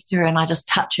lying there next to her and I just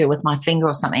touch her with my finger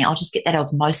or something, I'll just get that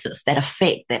osmosis, that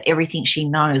effect that everything she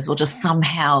knows will just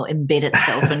somehow embed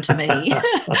itself into me.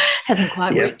 Hasn't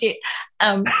quite worked yet.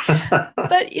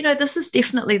 But, this is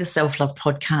definitely the Self-Love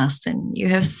Podcast, and you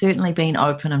have certainly been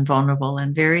open and vulnerable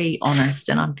and very honest,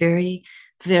 and I'm very,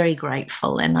 very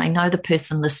grateful. And I know the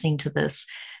person listening to this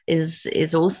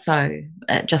is also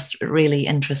just really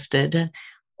interested.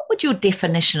 What would your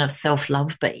definition of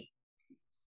self-love be?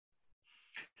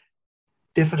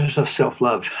 Definition of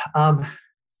self-love. The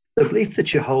belief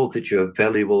that you hold that you're a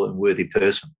valuable and worthy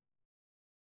person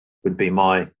would be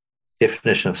my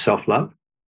definition of self-love.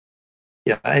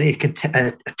 Yeah, and you can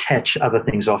attach other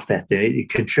things off that there. You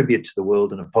contribute to the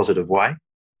world in a positive way.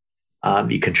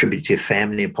 You contribute to your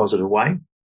family in a positive way.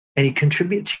 And you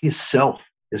contribute to yourself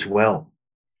as well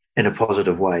in a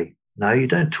positive way. No, you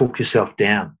don't talk yourself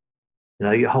down.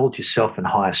 You hold yourself in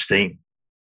high esteem.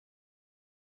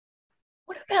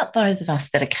 What about those of us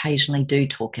that occasionally do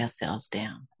talk ourselves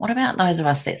down? What about those of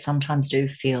us that sometimes do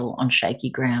feel on shaky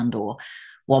ground or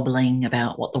wobbling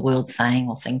about what the world's saying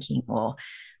or thinking, or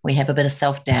we have a bit of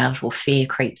self-doubt or fear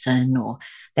creeps in, or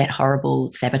that horrible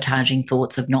sabotaging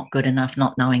thoughts of not good enough,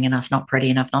 not knowing enough, not pretty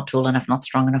enough, not tall enough, not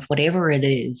strong enough, whatever it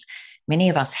is. Many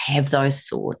of us have those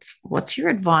thoughts. What's your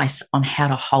advice on how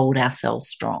to hold ourselves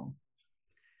strong?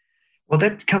 Well,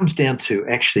 that comes down to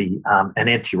actually an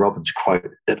Anthony Robbins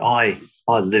quote that I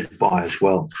live by as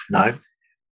well.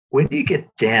 When you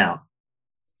get down,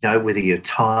 whether you're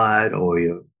tired or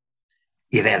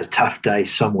you've had a tough day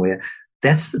somewhere,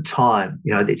 that's the time,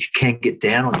 that you can get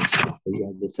down on yourself,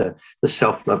 that the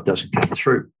self-love doesn't come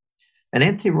through. And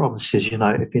Anthony Robbins says,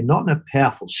 if you're not in a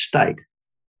powerful state,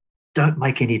 don't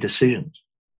make any decisions.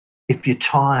 If you're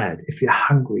tired, if you're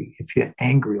hungry, if you're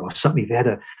angry or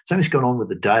something's gone on with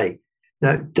the day,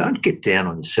 don't get down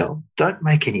on yourself. Don't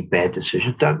make any bad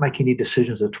decisions. Don't make any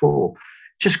decisions at all.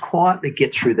 Just quietly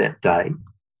get through that day.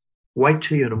 Wait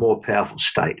till you're in a more powerful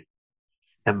state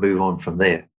and move on from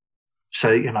there.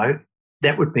 So,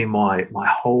 that would be my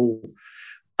whole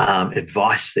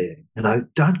advice there.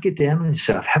 Don't get down on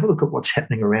yourself. Have a look at what's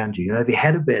happening around you. Have you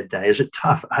had a bad day? Is it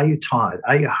tough? Are you tired?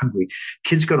 Are you hungry?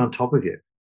 Kids got on top of you.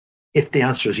 If the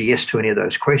answer is yes to any of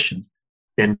those questions,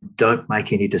 then don't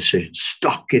make any decisions.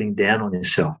 Stop getting down on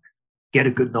yourself. Get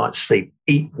a good night's sleep.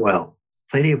 Eat well.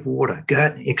 Plenty of water. Go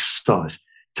out and exercise.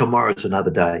 Tomorrow's another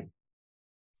day.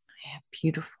 Yeah,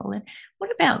 beautiful. And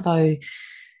what about, though,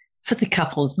 for the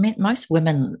couples? Most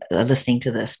women are listening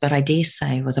to this, but I dare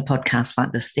say with a podcast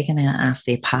like this, they're going to ask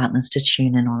their partners to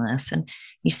tune in on this. And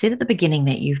you said at the beginning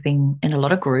that you've been in a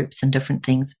lot of groups and different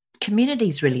things. Community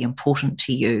is really important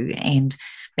to you, and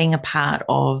being a part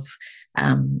of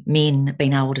men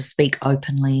being able to speak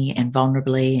openly and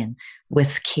vulnerably and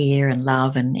with care and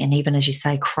love, and even, as you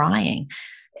say, crying.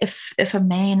 If a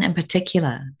man in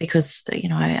particular, because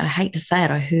I hate to say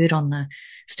it, I heard on the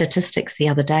statistics the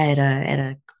other day at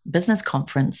a business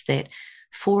conference that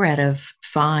 4 out of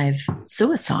 5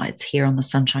 suicides here on the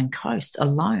Sunshine Coast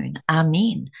alone are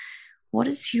men. What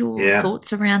is your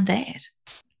thoughts around that?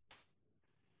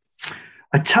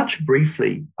 I touched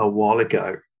briefly a while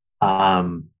ago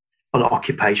on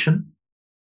occupation,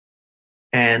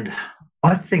 and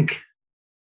I think,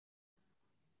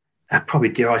 probably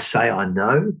dare I say, I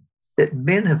know that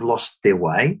men have lost their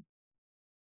way.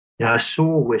 We are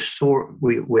certainly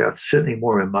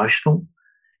more emotional,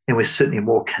 and we're certainly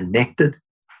more connected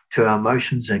to our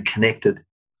emotions and connected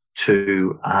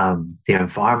to the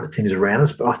environment, things around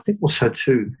us. But I think also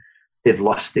too, they've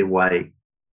lost their way.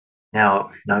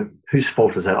 Now, whose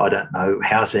fault is that? I don't know.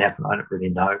 How's it happened? I don't really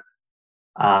know.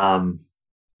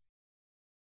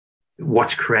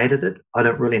 What's created it? I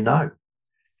don't really know.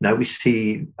 We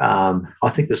see, I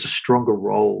think there's a stronger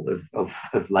role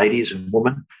of ladies and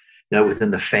women,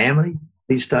 within the family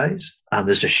these days.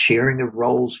 There's a sharing of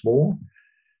roles more.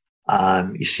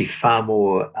 You see far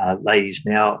more ladies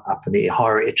now up in the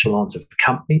higher echelons of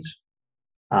companies.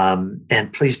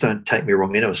 And please don't take me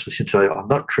wrong. I was listening to it. I'm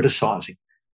not criticising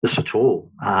this at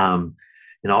all.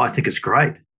 I think it's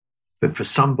great. But for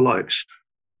some blokes,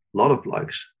 a lot of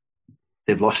blokes,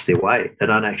 they've lost their way. They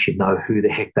don't actually know who the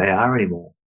heck they are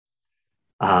anymore.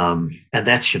 And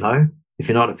that's, if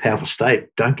you're not in a powerful state,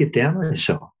 don't get down on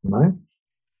yourself,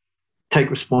 Take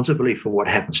responsibility for what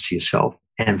happens to yourself,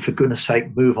 and for goodness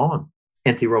sake, move on.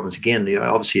 Anthony Robbins, again,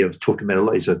 obviously I was talking about a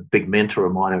lot. He's a big mentor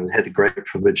of mine. I had the great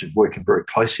privilege of working very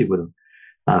closely with him.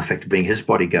 In fact, being his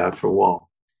bodyguard for a while.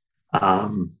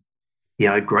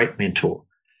 A great mentor.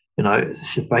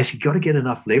 So basically got to get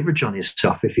enough leverage on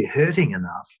yourself. If you're hurting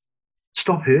enough,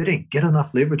 stop hurting. Get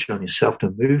enough leverage on yourself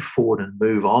to move forward and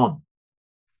move on.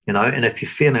 And if you're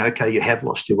feeling, okay, you have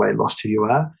lost your way, lost who you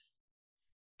are,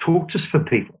 talk to some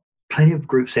people. Plenty of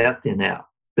groups out there now.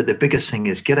 But the biggest thing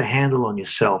is get a handle on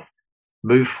yourself,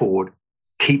 move forward,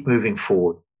 keep moving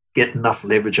forward, Get enough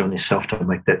leverage on yourself to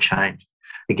make that change.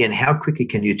 Again, how quickly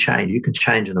can you change? You can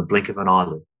change in a blink of an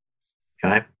eyelid,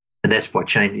 okay? And that's by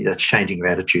changing your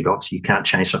attitude. Obviously, you can't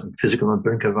change something physical in a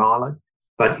blink of an eyelid,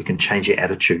 but you can change your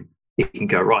attitude. You can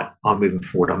go, right, I'm moving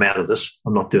forward. I'm out of this.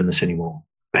 I'm not doing this anymore.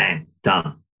 Bang,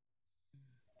 done.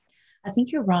 I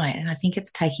think you're right. And I think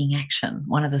it's taking action.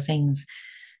 One of the things,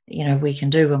 we can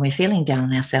do when we're feeling down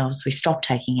on ourselves, we stop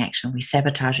taking action. We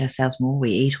sabotage ourselves more.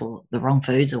 We eat all the wrong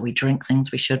foods, or we drink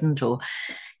things we shouldn't, or,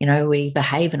 we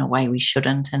behave in a way we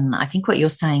shouldn't. And I think what you're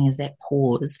saying is that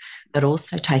pause, but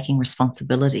also taking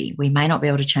responsibility. We may not be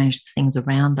able to change the things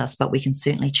around us, but we can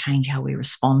certainly change how we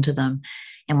respond to them.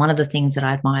 And one of the things that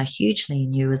I admire hugely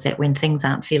in you is that when things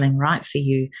aren't feeling right for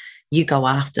you, you go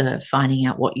after finding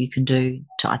out what you can do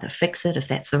to either fix it, if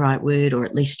that's the right word, or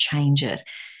at least change it.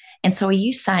 And so are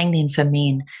you saying then for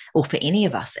men, or for any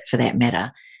of us for that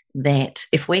matter, that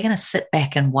if we're going to sit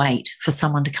back and wait for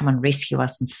someone to come and rescue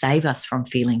us and save us from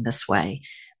feeling this way,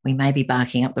 we may be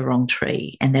barking up the wrong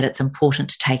tree, and that it's important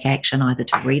to take action, either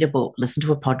to read a book, listen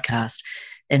to a podcast,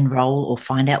 enroll, or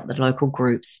find out the local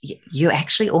groups? You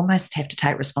actually almost have to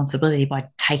take responsibility by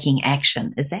taking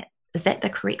action. Is that the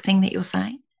correct thing that you're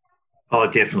saying? Oh,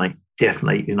 definitely.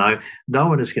 No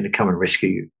one is going to come and rescue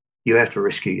you. You have to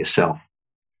rescue yourself.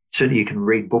 Certainly you can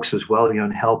read books as well,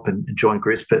 and help and join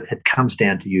groups, but it comes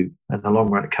down to you. In the long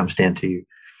run, it comes down to you.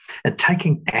 And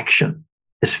taking action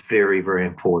is very, very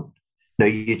important.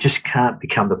 You just can't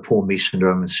become the poor me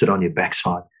syndrome and sit on your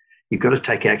backside. You've got to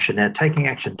take action. Now, taking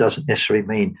action doesn't necessarily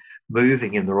mean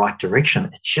moving in the right direction.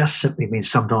 It just simply means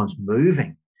sometimes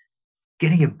moving,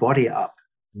 getting your body up,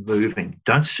 moving.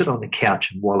 Don't sit on the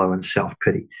couch and wallow in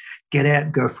self-pity. Get out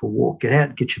and go for a walk. Get out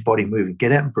and get your body moving.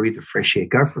 Get out and breathe the fresh air.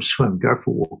 Go for a swim. Go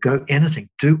for a walk. Go anything.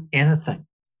 Do anything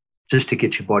just to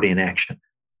get your body in action.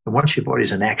 And once your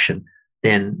body's in action,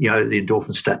 then, the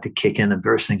endorphins start to kick in and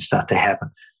various things start to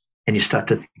happen, and you start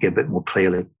to think a bit more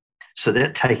clearly. So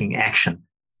that taking action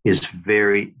is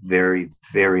very, very,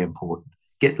 very important.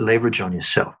 Get leverage on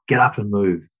yourself. Get up and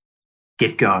move.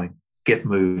 Get going. Get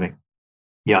moving.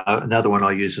 Another one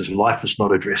I use is life is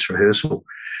not a dress rehearsal.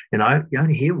 You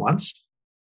only here once.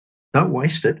 Don't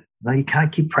waste it. You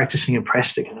can't keep practicing and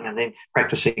practicing and then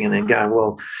practicing and then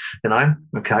going,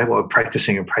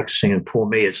 practicing and poor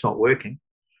me, it's not working.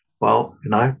 Well,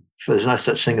 there's no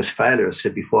such thing as failure. I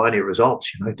said before, only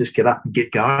results. Just get up and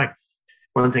get going.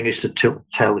 One thing I used to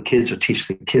tell the kids or teach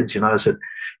the kids, is that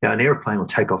an airplane will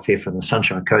take off here from the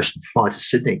Sunshine Coast and fly to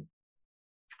Sydney.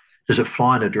 Does it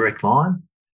fly in a direct line?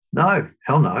 No,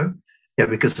 hell no.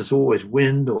 Because there's always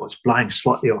wind or it's blowing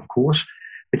slightly off course,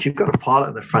 but you've got a pilot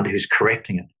in the front who's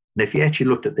correcting it. And if you actually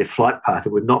looked at their flight path,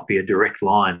 it would not be a direct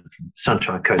line from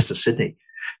Sunshine Coast to Sydney.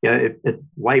 It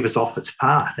wavers off its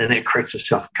path and it corrects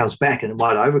itself, comes back, and it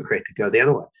might overcorrect and go the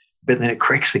other way. But then it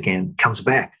corrects again, comes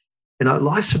back.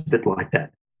 Life's a bit like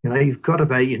that. You've got to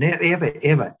be, you're never,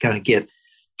 ever going to get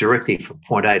directly from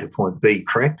point A to point B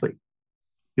correctly.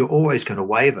 You're always going to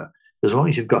waver. As long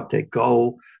as you've got that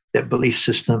goal, that belief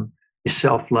system, your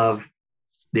self-love,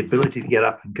 the ability to get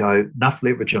up and go, enough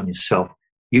leverage on yourself,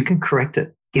 you can correct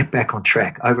it, get back on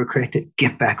track, overcorrect it,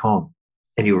 get back on,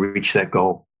 and you'll reach that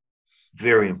goal.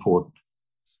 Very important.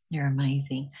 You're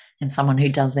amazing, and someone who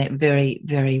does that very,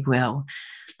 very well.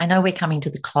 I know we're coming to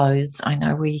the close. I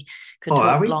know we could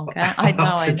talk longer. I know.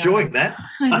 I was enjoying that.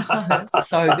 I know. It's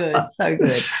so good, so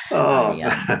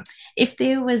good. If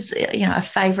there was, a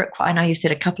favourite quote, I know you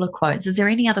said a couple of quotes. Is there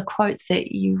any other quotes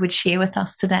that you would share with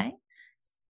us today?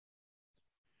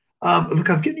 Look,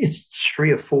 I've given you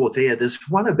 3 or 4 there. There's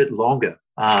one a bit longer.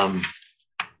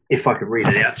 If I could read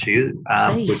it out to you.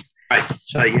 Great.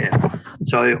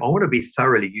 So I want to be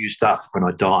thoroughly used up when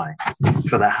I die.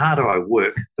 For the harder I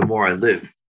work, the more I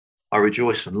live. I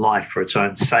rejoice in life for its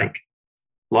own sake.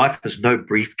 Life is no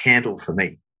brief candle for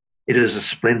me. It is a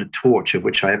splendid torch of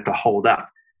which I have to hold up,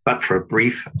 but for a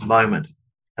brief moment,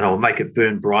 and I will make it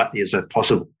burn brightly as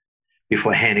possible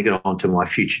before handing it on to my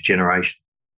future generation.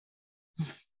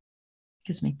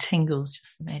 Gives me tingles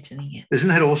just imagining it. Isn't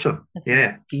that awesome?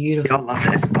 That's beautiful. I love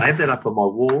that. I have that up on my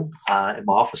wall in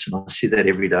my office, and I see that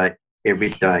every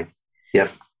day.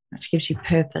 Yep. Which gives you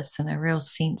purpose and a real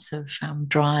sense of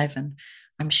drive. And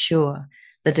I'm sure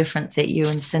the difference that you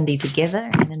and Cindy together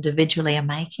and individually are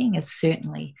making is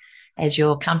certainly, as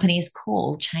your company is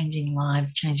called, changing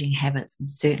lives, changing habits, and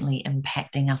certainly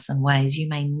impacting us in ways you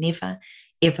may never,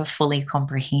 ever fully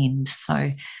comprehend. So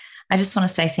I just want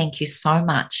to say thank you so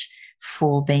much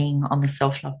for being on the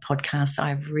Self-Love Podcast.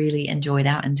 I've really enjoyed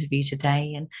our interview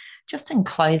today. And just in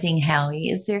closing, Howie,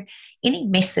 is there any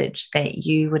message that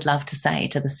you would love to say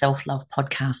to the Self-Love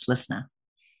Podcast listener?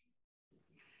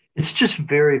 It's just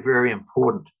very, very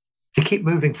important to keep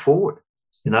moving forward,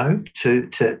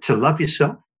 to love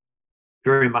yourself,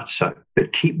 very much so,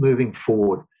 but keep moving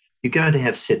forward. You're going to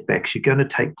have setbacks. You're going to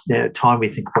take time where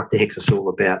you think, what the heck's this all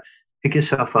about? Pick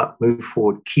yourself up, move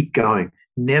forward, keep going.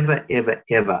 Never, ever,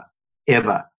 ever,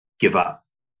 ever give up.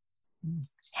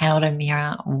 Howard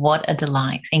O'Meara, what a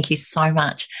delight. Thank you so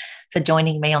much for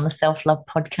joining me on the Self-Love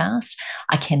Podcast.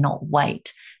 I cannot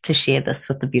wait to share this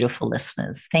with the beautiful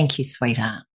listeners. Thank you,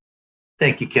 sweetheart.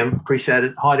 Thank you, Kim. Appreciate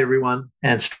it. Hi to everyone,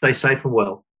 and stay safe and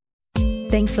well.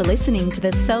 Thanks for listening to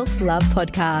the Self-Love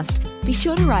Podcast. Be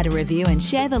sure to write a review and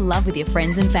share the love with your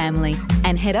friends and family.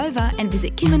 And head over and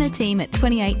visit Kim and her team at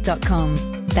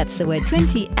 28.com. That's the word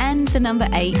 20 and the number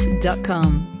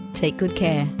 8.com. Take good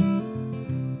care.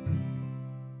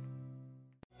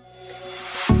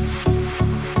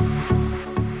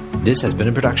 This has been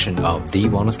a production of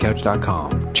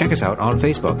TheWellnessCouch.com. Check us out on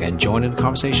Facebook and join in the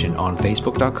conversation on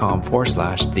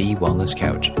Facebook.com/The Wellness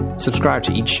Couch. Subscribe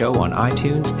to each show on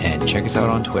iTunes and check us out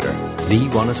on Twitter. The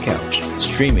Wellness Couch,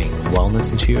 streaming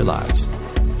wellness into your lives.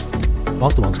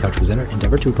 Whilst the Wellness Couch presenter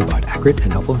endeavor to provide accurate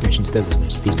and helpful information to their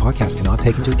listeners, these podcasts cannot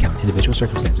take into account individual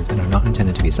circumstances and are not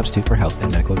intended to be a substitute for health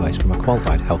and medical advice from a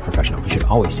qualified health professional. You should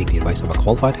always seek the advice of a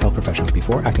qualified health professional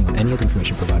before acting on any of the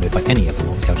information provided by any of the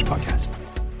Wellness Couch podcasts.